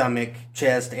the stomach,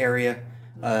 chest area,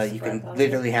 you can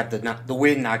literally have the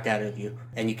wind knocked out of you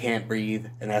and you can't breathe,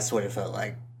 and that's what it felt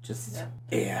like. Just,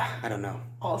 yeah, I don't know.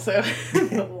 Also,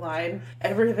 the line,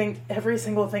 every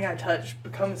single thing I touch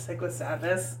becomes sick with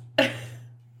sadness.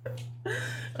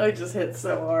 I just hit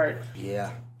so hard.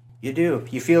 Yeah, you do.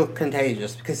 You feel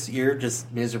contagious because you're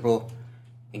just miserable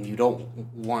and you don't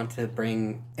want to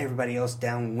bring everybody else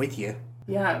down with you.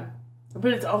 Yeah,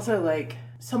 but it's also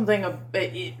something,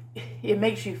 it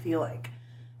makes you feel like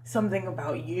something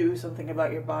about you, something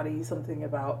about your body, something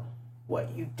about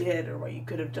what you did or what you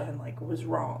could have done was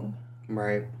wrong.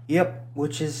 Right. Yep,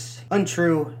 which is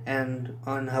untrue and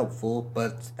unhelpful,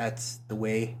 but that's the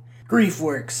way grief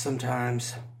works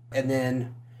sometimes. And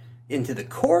then into the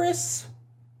chorus,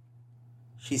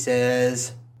 she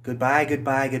says, "Goodbye,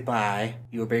 goodbye, goodbye.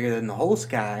 You are bigger than the whole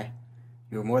sky.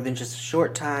 You are more than just a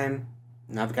short time,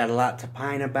 and I've got a lot to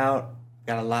pine about.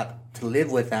 Got a lot to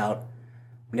live without.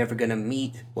 I'm never gonna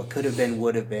meet what could have been,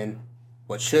 would have been,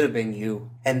 what should have been you."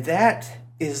 And that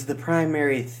is the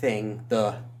primary thing,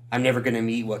 I'm never gonna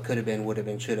meet what could have been, would have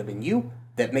been, should have been you,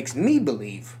 that makes me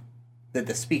believe that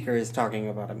the speaker is talking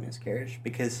about a miscarriage.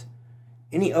 Because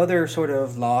any other sort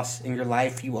of loss in your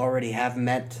life, you already have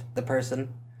met the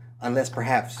person. Unless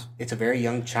perhaps it's a very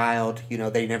young child,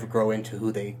 they never grow into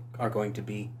who they are going to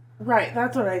be. Right,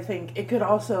 that's what I think. It could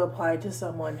also apply to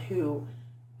someone who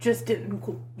just didn't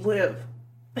live.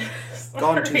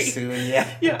 Gone too soon, yeah.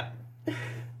 Yeah.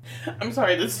 I'm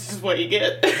sorry, this is just what you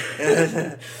get.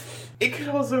 It could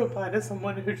also apply to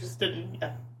someone who just didn't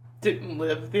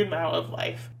live the amount of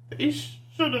life they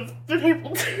should have been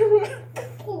able to.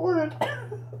 Lord.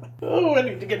 Oh, I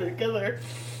need to get it together.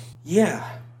 Yeah,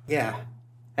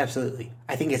 absolutely.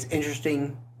 I think it's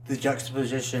interesting, the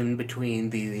juxtaposition between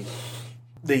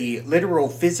the literal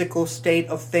physical state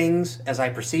of things as I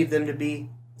perceive them to be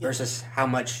versus how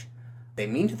much they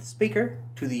mean to the speaker,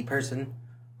 to the person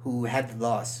who had the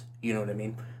loss. You know what I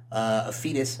mean? A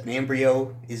fetus, an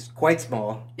embryo, is quite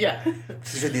small. Yeah.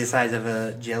 To the size of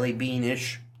a jelly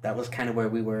bean-ish. That was kind of where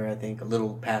we were, I think, a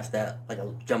little past that, like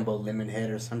a jumbo lemon head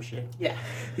or some shit. Yeah.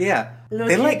 Yeah.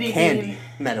 They like candy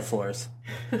metaphors.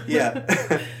 Yeah.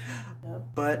 Yep.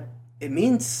 But it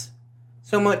means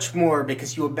so much more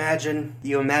because you imagine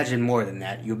more than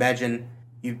that. You imagine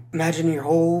your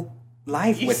whole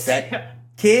life with that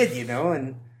kid,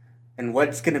 and what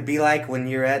it's going to be like when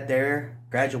you're at their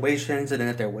graduations and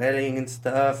at their wedding and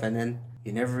stuff, and then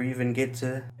you never even get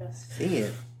to see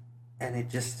it. And it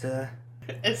just...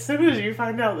 As soon as you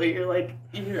find out that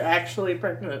you're actually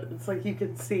pregnant, it's like you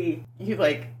can see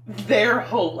their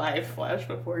whole life flash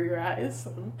before your eyes.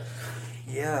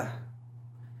 Yeah.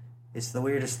 It's the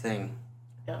weirdest thing.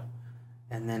 Yeah.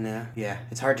 And then,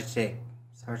 it's hard to take.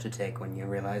 It's hard to take when you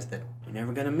realize that you're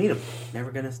never gonna meet them.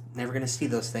 Never gonna see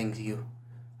those things you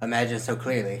imagine so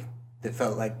clearly. That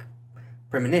felt like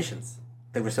premonitions.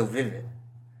 They were so vivid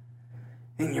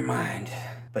in your mind.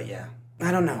 But yeah,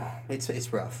 I don't know.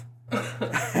 It's rough.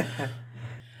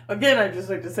 Again, I'd just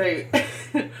like to say,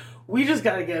 we just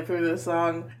got to get through this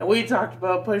song. And we talked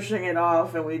about pushing it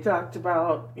off, and we talked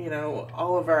about,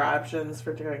 all of our options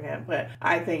for doing it. But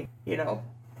I think,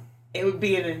 it would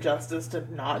be an injustice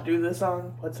to not do this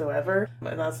song whatsoever.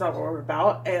 And that's not what we're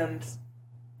about. And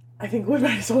I think we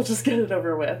might as well just get it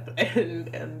over with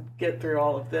and get through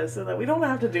all of this so that we don't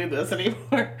have to do this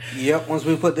anymore. Yep, once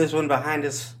we put this one behind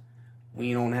us,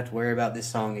 we don't have to worry about this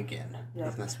song again.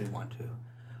 Yep. Unless we want to.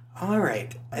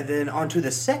 Alright, and then on to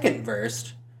the second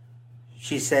verse.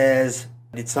 She says,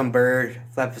 "Did some bird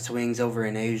flap its wings over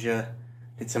in Asia?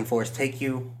 Did some force take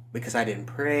you? Because I didn't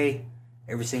pray.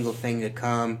 Every single thing to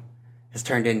come has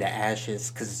turned into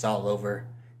ashes because it's all over.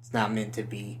 It's not meant to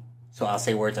be. So I'll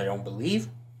say words I don't believe."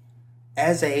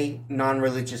 As a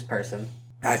non-religious person,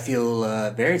 I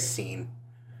feel very seen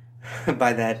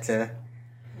by that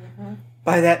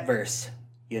by that verse,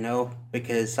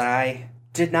 because I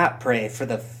did not pray for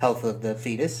the health of the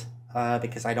fetus,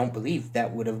 because I don't believe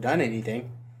that would have done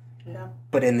anything. Yeah.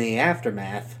 But in the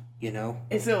aftermath,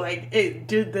 Is it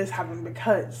did this happen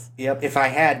because? Yep, if I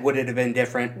had, would it have been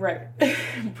different? Right.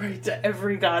 Pray to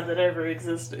every god that ever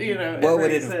existed, What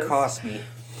would it have cost me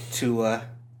to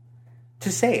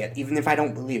say it, even if I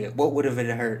don't believe it? What would have it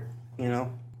hurt,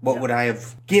 What would I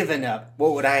have given up?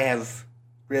 What would I have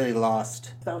really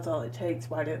lost? That's all it takes.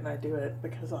 Why didn't I do it?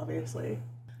 Because obviously,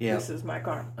 this is my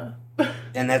karma.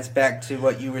 And that's back to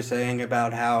what you were saying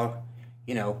about how,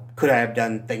 could I have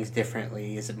done things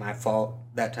differently? Is it my fault?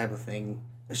 That type of thing.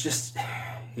 It's just,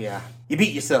 yeah. You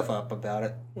beat yourself up about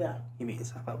it. Yeah. You beat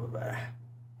yourself up about it.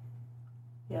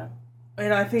 Yeah.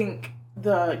 And I think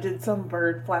did some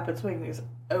bird flap its wings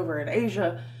over in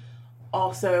Asia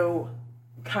also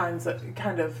kind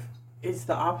of is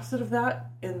the opposite of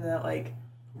that, in that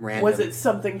Random. Was it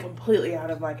something completely out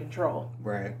of my control?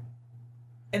 Right.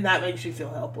 And that makes you feel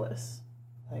helpless.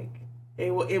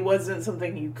 It wasn't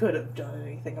something you could have done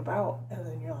anything about, and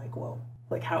then you're like, well,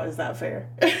 how is that fair?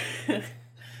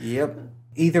 Yep.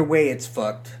 Either way, it's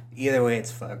fucked.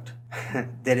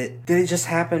 Did it just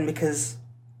happen because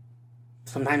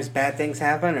sometimes bad things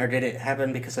happen, or did it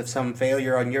happen because of some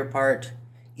failure on your part?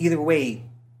 Either way,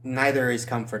 neither is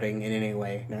comforting in any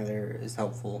way. Neither is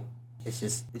helpful.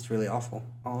 It's really awful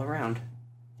all around.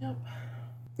 Yep.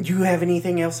 Do you have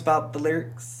anything else about the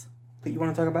lyrics that you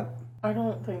want to talk about? I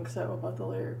don't think so, about the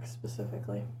lyrics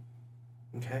specifically.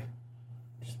 Okay.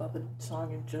 Just about the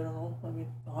song in general.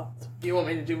 Thoughts. Do you want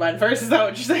me to do mine first? Is that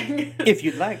what you're saying? If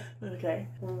you'd like. Okay.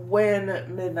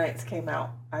 When Midnights came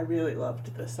out, I really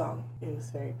loved this song. It was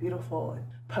very beautiful and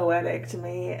poetic to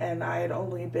me, and I had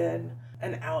only been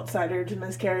an outsider to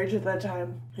Miscarriage at that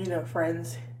time.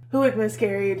 Friends who had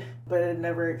miscarried, but had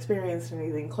never experienced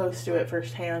anything close to it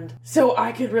firsthand. So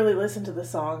I could really listen to the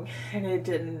song, and it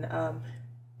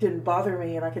didn't bother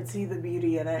me, and I could see the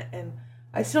beauty in it, and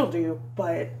I still do,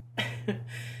 but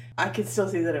I could still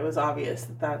see that it was obvious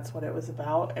that that's what it was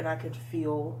about, and I could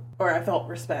feel, or I felt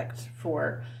respect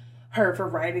for her for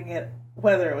writing it,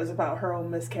 whether it was about her own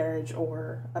miscarriage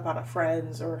or about a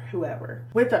friend's or whoever.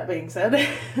 With that being said,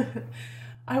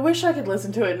 I wish I could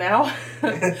listen to it now,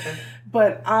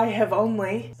 but I have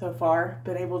only, so far,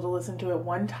 been able to listen to it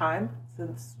one time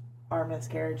since our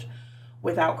miscarriage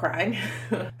without crying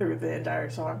through the entire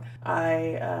song.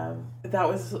 That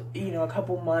was, a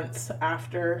couple months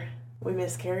after we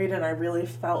miscarried, and I really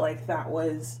felt like that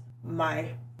was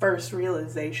my first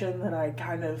realization that I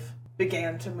kind of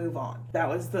began to move on. That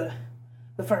was the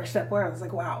first step where I was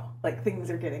like, wow, like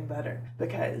things are getting better,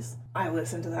 because I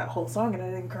listened to that whole song and I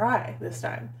didn't cry this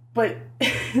time. But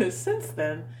since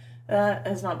then, that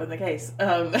has not been the case.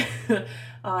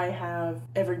 I have,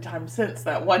 every time since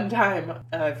that one time,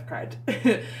 I've cried.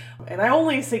 And I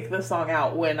only seek this song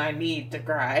out when I need to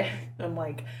cry. I'm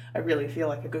like, I really feel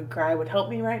like a good cry would help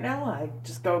me right now. I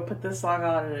just go put this song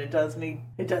on and it does me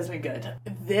good.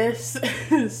 This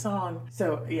song,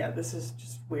 so yeah, this is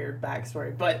just weird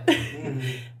backstory, but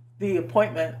the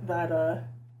appointment that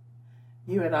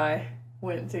you and I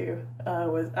went to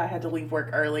was, I had to leave work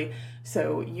early,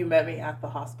 so you met me at the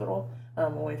hospital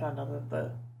when we found out that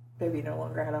the baby no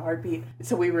longer had a heartbeat.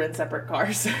 So we were in separate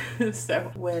cars.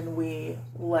 So when we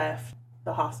left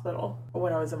the hospital,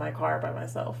 when I was in my car by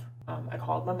myself, I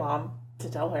called my mom to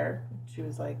tell her. She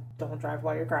was like, don't drive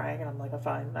while you're crying. And I'm like, I'm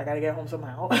fine. I gotta get home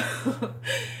somehow.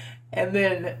 And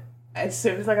then as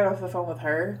soon as I got off the phone with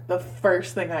her, the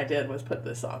first thing I did was put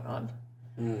this song on.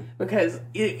 Because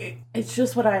it's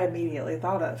just what I immediately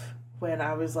thought of when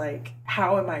I was like,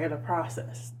 how am I going to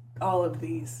process all of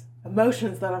these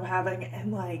emotions that I'm having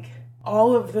and like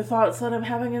all of the thoughts that I'm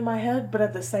having in my head, but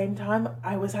at the same time,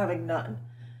 I was having none.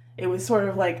 It was sort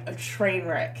of like a train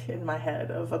wreck in my head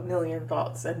of a million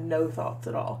thoughts and no thoughts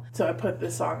at all. So I put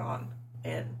this song on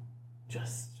and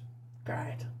just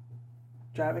cried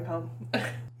driving home.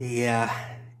 Yeah.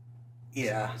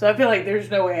 So I feel like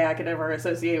there's no way I could ever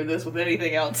associate this with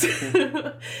anything else.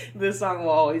 This song will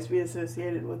always be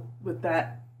associated with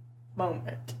that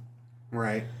moment.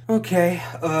 Right. Okay,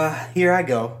 here I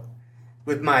go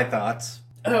with my thoughts.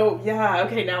 Oh, yeah.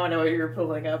 Okay, now I know what you're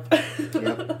pulling up.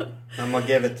 Yep. I'm gonna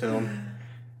give it to him.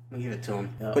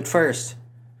 Yep. But first,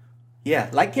 yeah,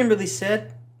 like Kimberly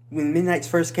said, when Midnight's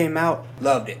first came out,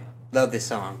 loved it. Loved this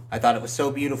song. I thought it was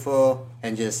so beautiful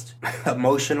and just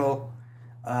emotional.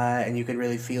 And you could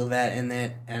really feel that in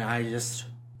it. And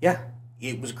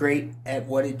it was great at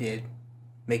what it did.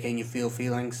 Making you feel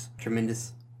feelings,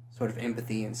 tremendous sort of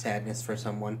empathy and sadness for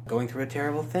someone going through a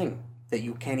terrible thing that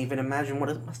you can't even imagine what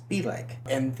it must be like.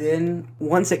 And then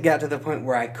once it got to the point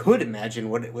where I could imagine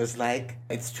what it was like,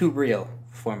 it's too real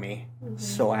for me. Mm-hmm.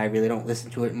 So I really don't listen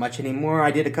to it much anymore.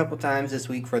 I did a couple times this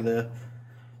week for the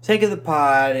sake of the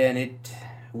pod, and it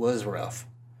was rough.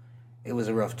 It was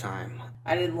a rough time.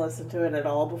 I didn't listen to it at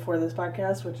all before this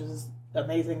podcast, which is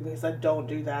amazing because I don't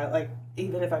do that. Like,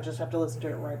 even if I just have to listen to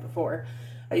it right before,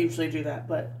 I usually do that.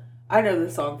 But I know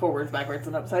this song forwards, backwards,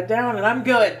 and upside down, and I'm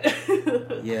good.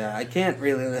 Yeah, I can't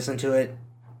really listen to it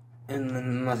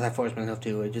unless I force myself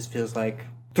to. It just feels like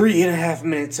 3.5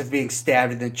 minutes of being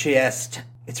stabbed in the chest.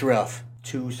 It's rough.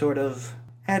 To sort of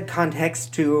add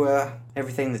context to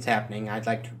everything that's happening, I'd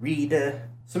like to read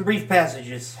some brief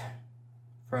passages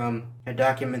from a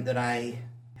document that I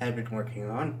had been working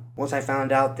on. Once I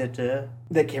found out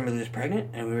that Kimberly was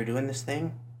pregnant and we were doing this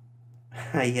thing,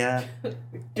 We're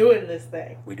doing this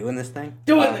thing. Doing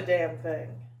the damn thing.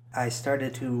 I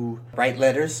started to write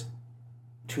letters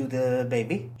to the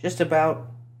baby, just about,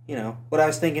 what I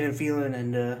was thinking and feeling,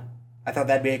 and I thought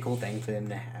that'd be a cool thing for them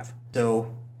to have.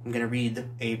 So I'm going to read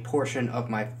a portion of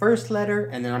my first letter,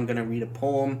 and then I'm going to read a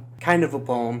poem, kind of a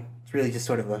poem. It's really just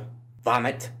sort of a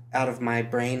vomit out of my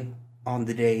brain on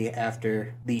the day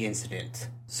after the incident.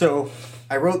 So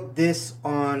I wrote this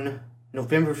on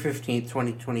November 15th,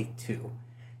 2022.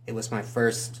 It was my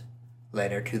first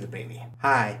letter to the baby.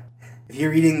 Hi. If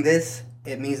you're reading this,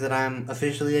 it means that I'm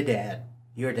officially a dad.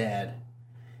 Your dad.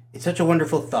 It's such a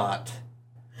wonderful thought.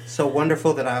 So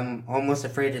wonderful that I'm almost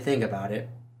afraid to think about it.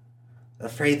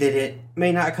 Afraid that it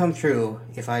may not come true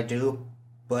if I do,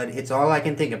 but it's all I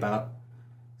can think about.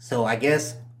 So I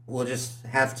guess we'll just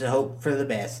have to hope for the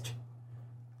best.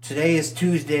 Today is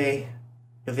Tuesday,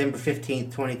 November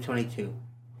 15th, 2022.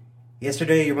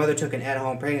 Yesterday, your mother took an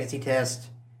at-home pregnancy test,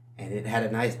 and it had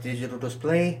a nice digital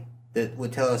display that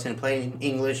would tell us in plain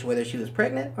English whether she was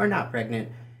pregnant or not pregnant,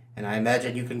 and I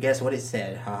imagine you can guess what it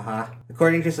said, haha.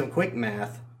 According to some quick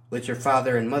math, which your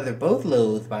father and mother both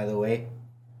loathe, by the way,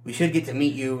 we should get to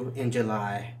meet you in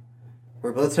July.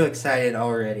 We're both so excited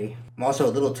already. I'm also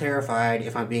a little terrified,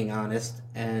 if I'm being honest,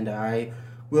 and I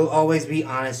will always be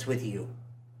honest with you.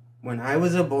 When I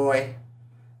was a boy,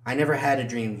 I never had a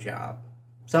dream job.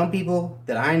 Some people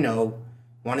that I know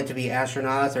wanted to be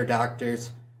astronauts or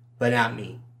doctors, but not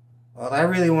me. All I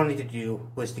really wanted to do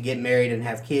was to get married and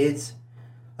have kids,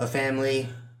 a family.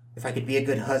 If I could be a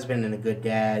good husband and a good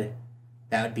dad,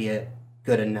 that would be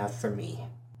good enough for me.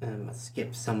 I'm gonna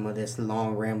skip some of this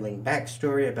long rambling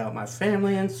backstory about my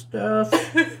family and stuff.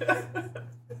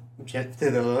 Jump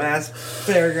to the last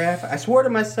paragraph. I swore to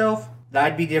myself that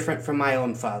I'd be different from my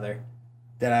own father,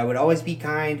 that I would always be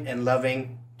kind and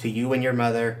loving to you and your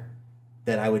mother,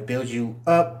 that I would build you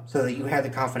up so that you had the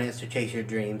confidence to chase your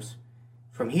dreams.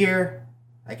 From here,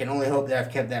 I can only hope that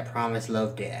I've kept that promise,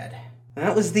 love, Dad. And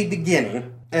that was the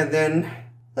beginning. And then,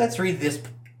 let's read this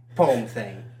poem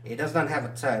thing. It does not have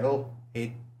a title.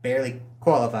 It barely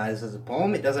qualifies as a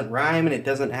poem. It doesn't rhyme and it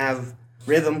doesn't have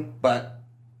rhythm, but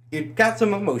it got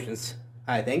some emotions,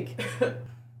 I think.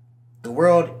 The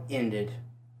world ended.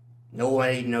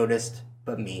 Nobody noticed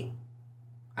but me.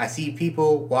 I see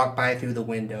people walk by through the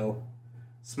window,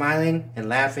 smiling and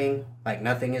laughing like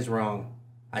nothing is wrong.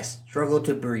 I struggle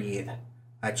to breathe.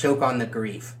 I choke on the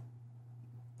grief.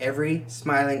 Every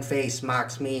smiling face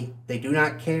mocks me. They do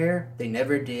not care. They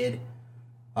never did.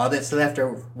 All that's left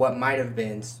are what might have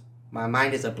been. My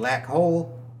mind is a black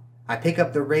hole. I pick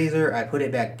up the razor. I put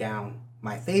it back down.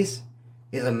 My face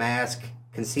is a mask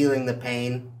concealing the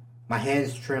pain. My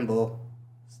hands tremble.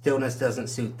 Stillness doesn't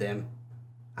suit them.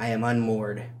 I am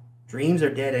unmoored. Dreams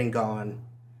are dead and gone.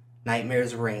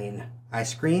 Nightmares reign. I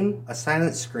scream a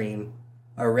silent scream,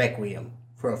 a requiem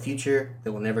for a future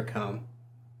that will never come.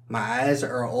 My eyes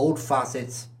are old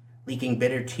faucets leaking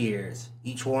bitter tears,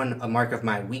 each one a mark of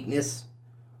my weakness,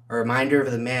 a reminder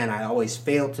of the man I always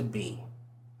failed to be.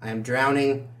 I am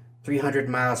drowning 300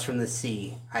 miles from the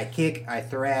sea. I kick, I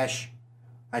thrash,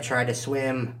 I try to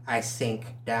swim, I sink,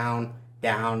 down,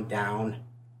 down, down.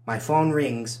 My phone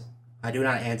rings, I do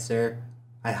not answer,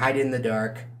 I hide in the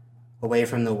dark, away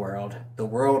from the world. The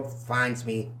world finds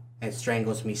me and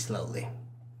strangles me slowly.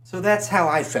 So that's how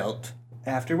I felt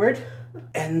afterward.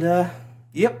 And,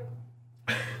 yep.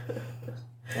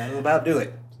 That'll about do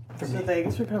it. So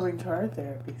thanks for coming to our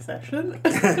therapy session.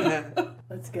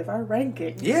 Let's give our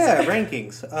rankings. Yeah,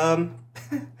 rankings.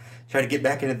 Try to get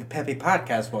back into the peppy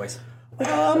podcast voice.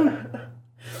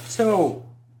 So,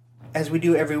 as we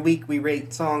do every week, we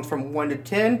rate songs from 1 to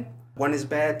 10. 1 is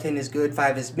bad, 10 is good,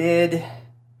 5 is mid.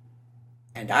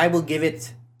 And I will give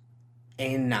it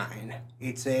a 9.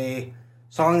 It's a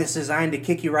song that's designed to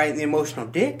kick you right in the emotional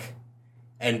dick.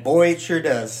 And boy, it sure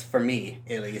does, for me,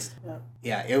 at least.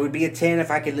 Yeah, it would be a 10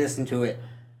 if I could listen to it,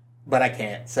 but I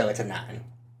can't, so it's a 9.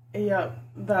 Yeah,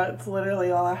 that's literally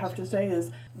all I have to say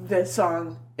is this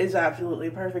song is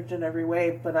absolutely perfect in every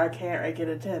way, but I can't rank it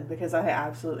a 10 because I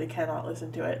absolutely cannot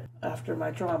listen to it after my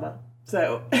trauma.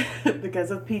 So, because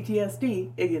of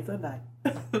PTSD, it gets a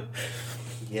 9.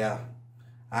 Yeah,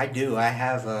 I do. I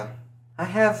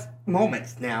have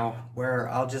moments now where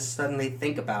I'll just suddenly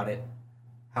think about it.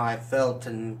 How I felt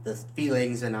and the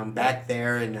feelings, and I'm back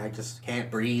there and I just can't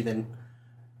breathe, and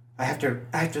I have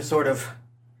to sort of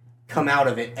come out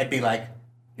of it and be like,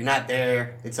 you're not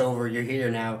there, it's over, you're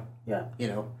here now. Yeah. You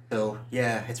know, so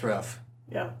yeah, it's rough.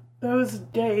 Yeah. Those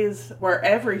days were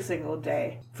every single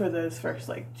day for those first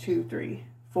 2, 3,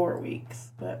 4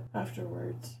 weeks, but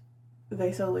afterwards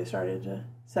they slowly started to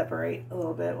separate a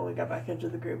little bit when we got back into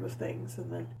the groove of things, and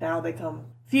then now they come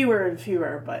fewer and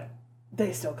fewer, but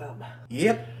they still come.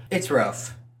 Yep, it's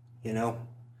rough. You know,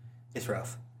 it's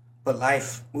rough. But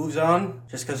life moves on.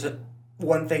 Just because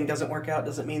one thing doesn't work out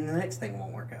doesn't mean the next thing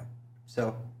won't work out.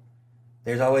 So,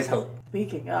 there's always hope.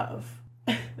 Speaking of,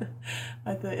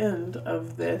 at the end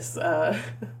of this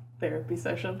therapy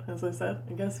session, as I said,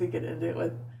 I guess we could end it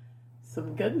with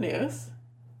some good news.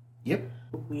 Yep.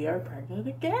 We are pregnant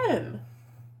again.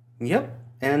 Yep.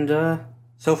 And,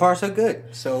 so far, so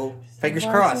good. So, fingers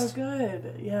crossed. So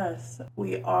good, yes.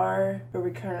 We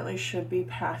currently should be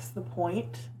past the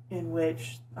point in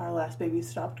which our last baby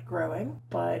stopped growing,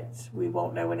 but we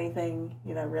won't know anything,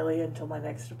 really until my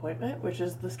next appointment, which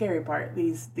is the scary part.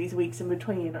 These weeks in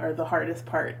between are the hardest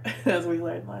part, as we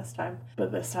learned last time.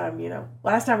 But this time,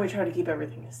 last time we tried to keep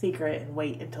everything a secret and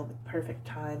wait until the perfect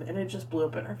time, and it just blew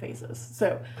up in our faces.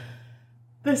 So,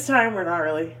 this time we're not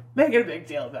really making a big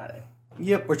deal about it.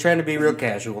 Yep, we're trying to be real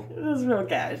casual. It was real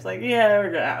cash. Yeah,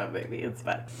 we're gonna have a baby. It's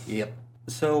fine. Yep.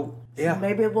 So, yeah.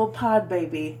 Maybe a little pod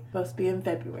baby. Supposed to be in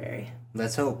February.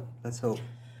 Let's hope.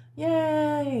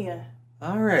 Yay!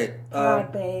 All right.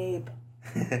 Pod babe.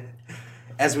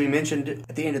 As we mentioned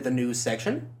at the end of the news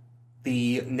section,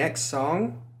 The next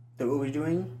song that we'll be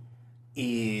doing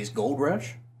is Gold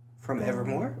Rush from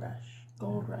Evermore.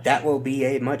 Gold Rush. That will be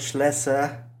a much less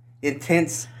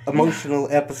intense, emotional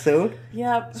episode.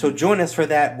 Yep. So join us for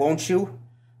that, won't you?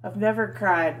 I've never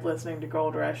cried listening to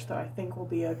Gold Rush, so I think we'll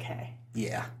be okay.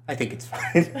 Yeah, I think it's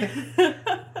fine.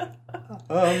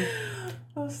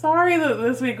 I'm sorry that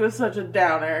this week was such a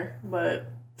downer, but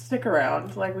stick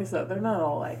around. Like we said, they're not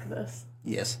all like this.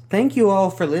 Yes. Thank you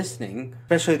all for listening,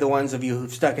 especially the ones of you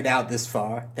who've stuck it out this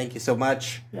far. Thank you so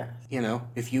much. Yes. You know,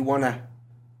 if you want to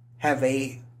have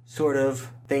a sort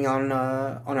of thing on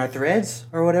our threads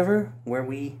or whatever, where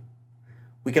we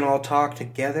can all talk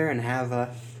together and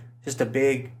have just a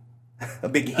big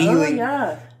healing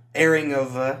airing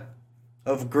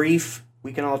of grief.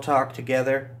 We can all talk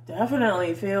together.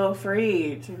 Definitely feel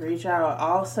free to reach out.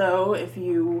 Also, if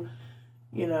you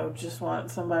just want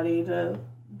somebody to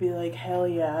be like, hell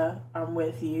yeah, I'm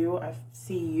with you, I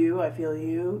see you, I feel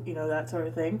you, that sort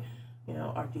of thing.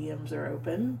 Our DMs are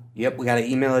open. Yep, we got an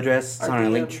email address. It's on our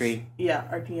link tree. Yeah,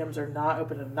 our DMs are not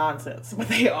open to nonsense, but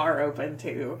they are open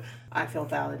to I feel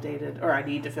validated, or I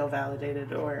need to feel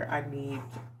validated, or I need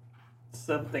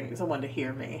someone to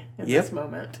hear me in this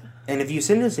moment. And if you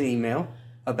send us an email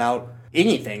about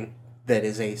anything that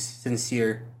is a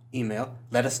sincere email,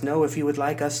 let us know if you would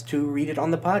like us to read it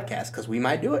on the podcast, because we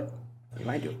might do it.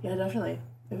 Yeah, definitely.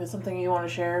 If it's something you want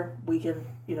to share, we can,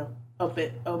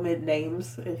 omit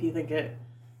names if you think it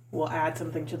will add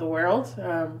something to the world.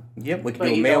 Yep, we can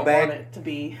do a mailbag.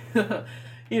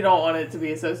 You don't want it to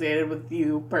be associated with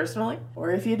you personally.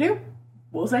 Or if you do,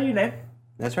 we'll say your name.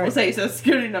 That's right. We'll say your social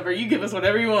security number. You give us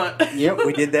whatever you want. Yep,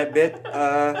 we did that bit.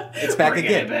 It's back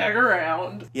again. Bring it back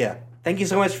around. Yeah. Thank you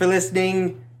so much for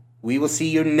listening. We will see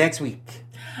you next week.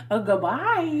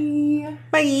 Goodbye.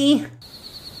 Bye.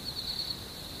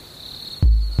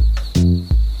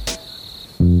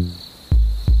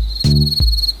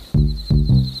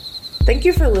 Thank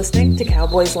you for listening to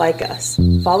Cowboys Like Us.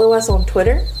 Follow us on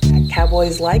Twitter at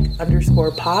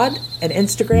cowboyslike_pod and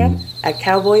Instagram at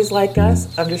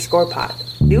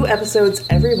cowboyslikeus_pod. New episodes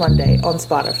every Monday on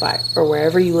Spotify or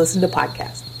wherever you listen to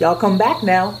podcasts. Y'all come back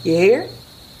now, you hear?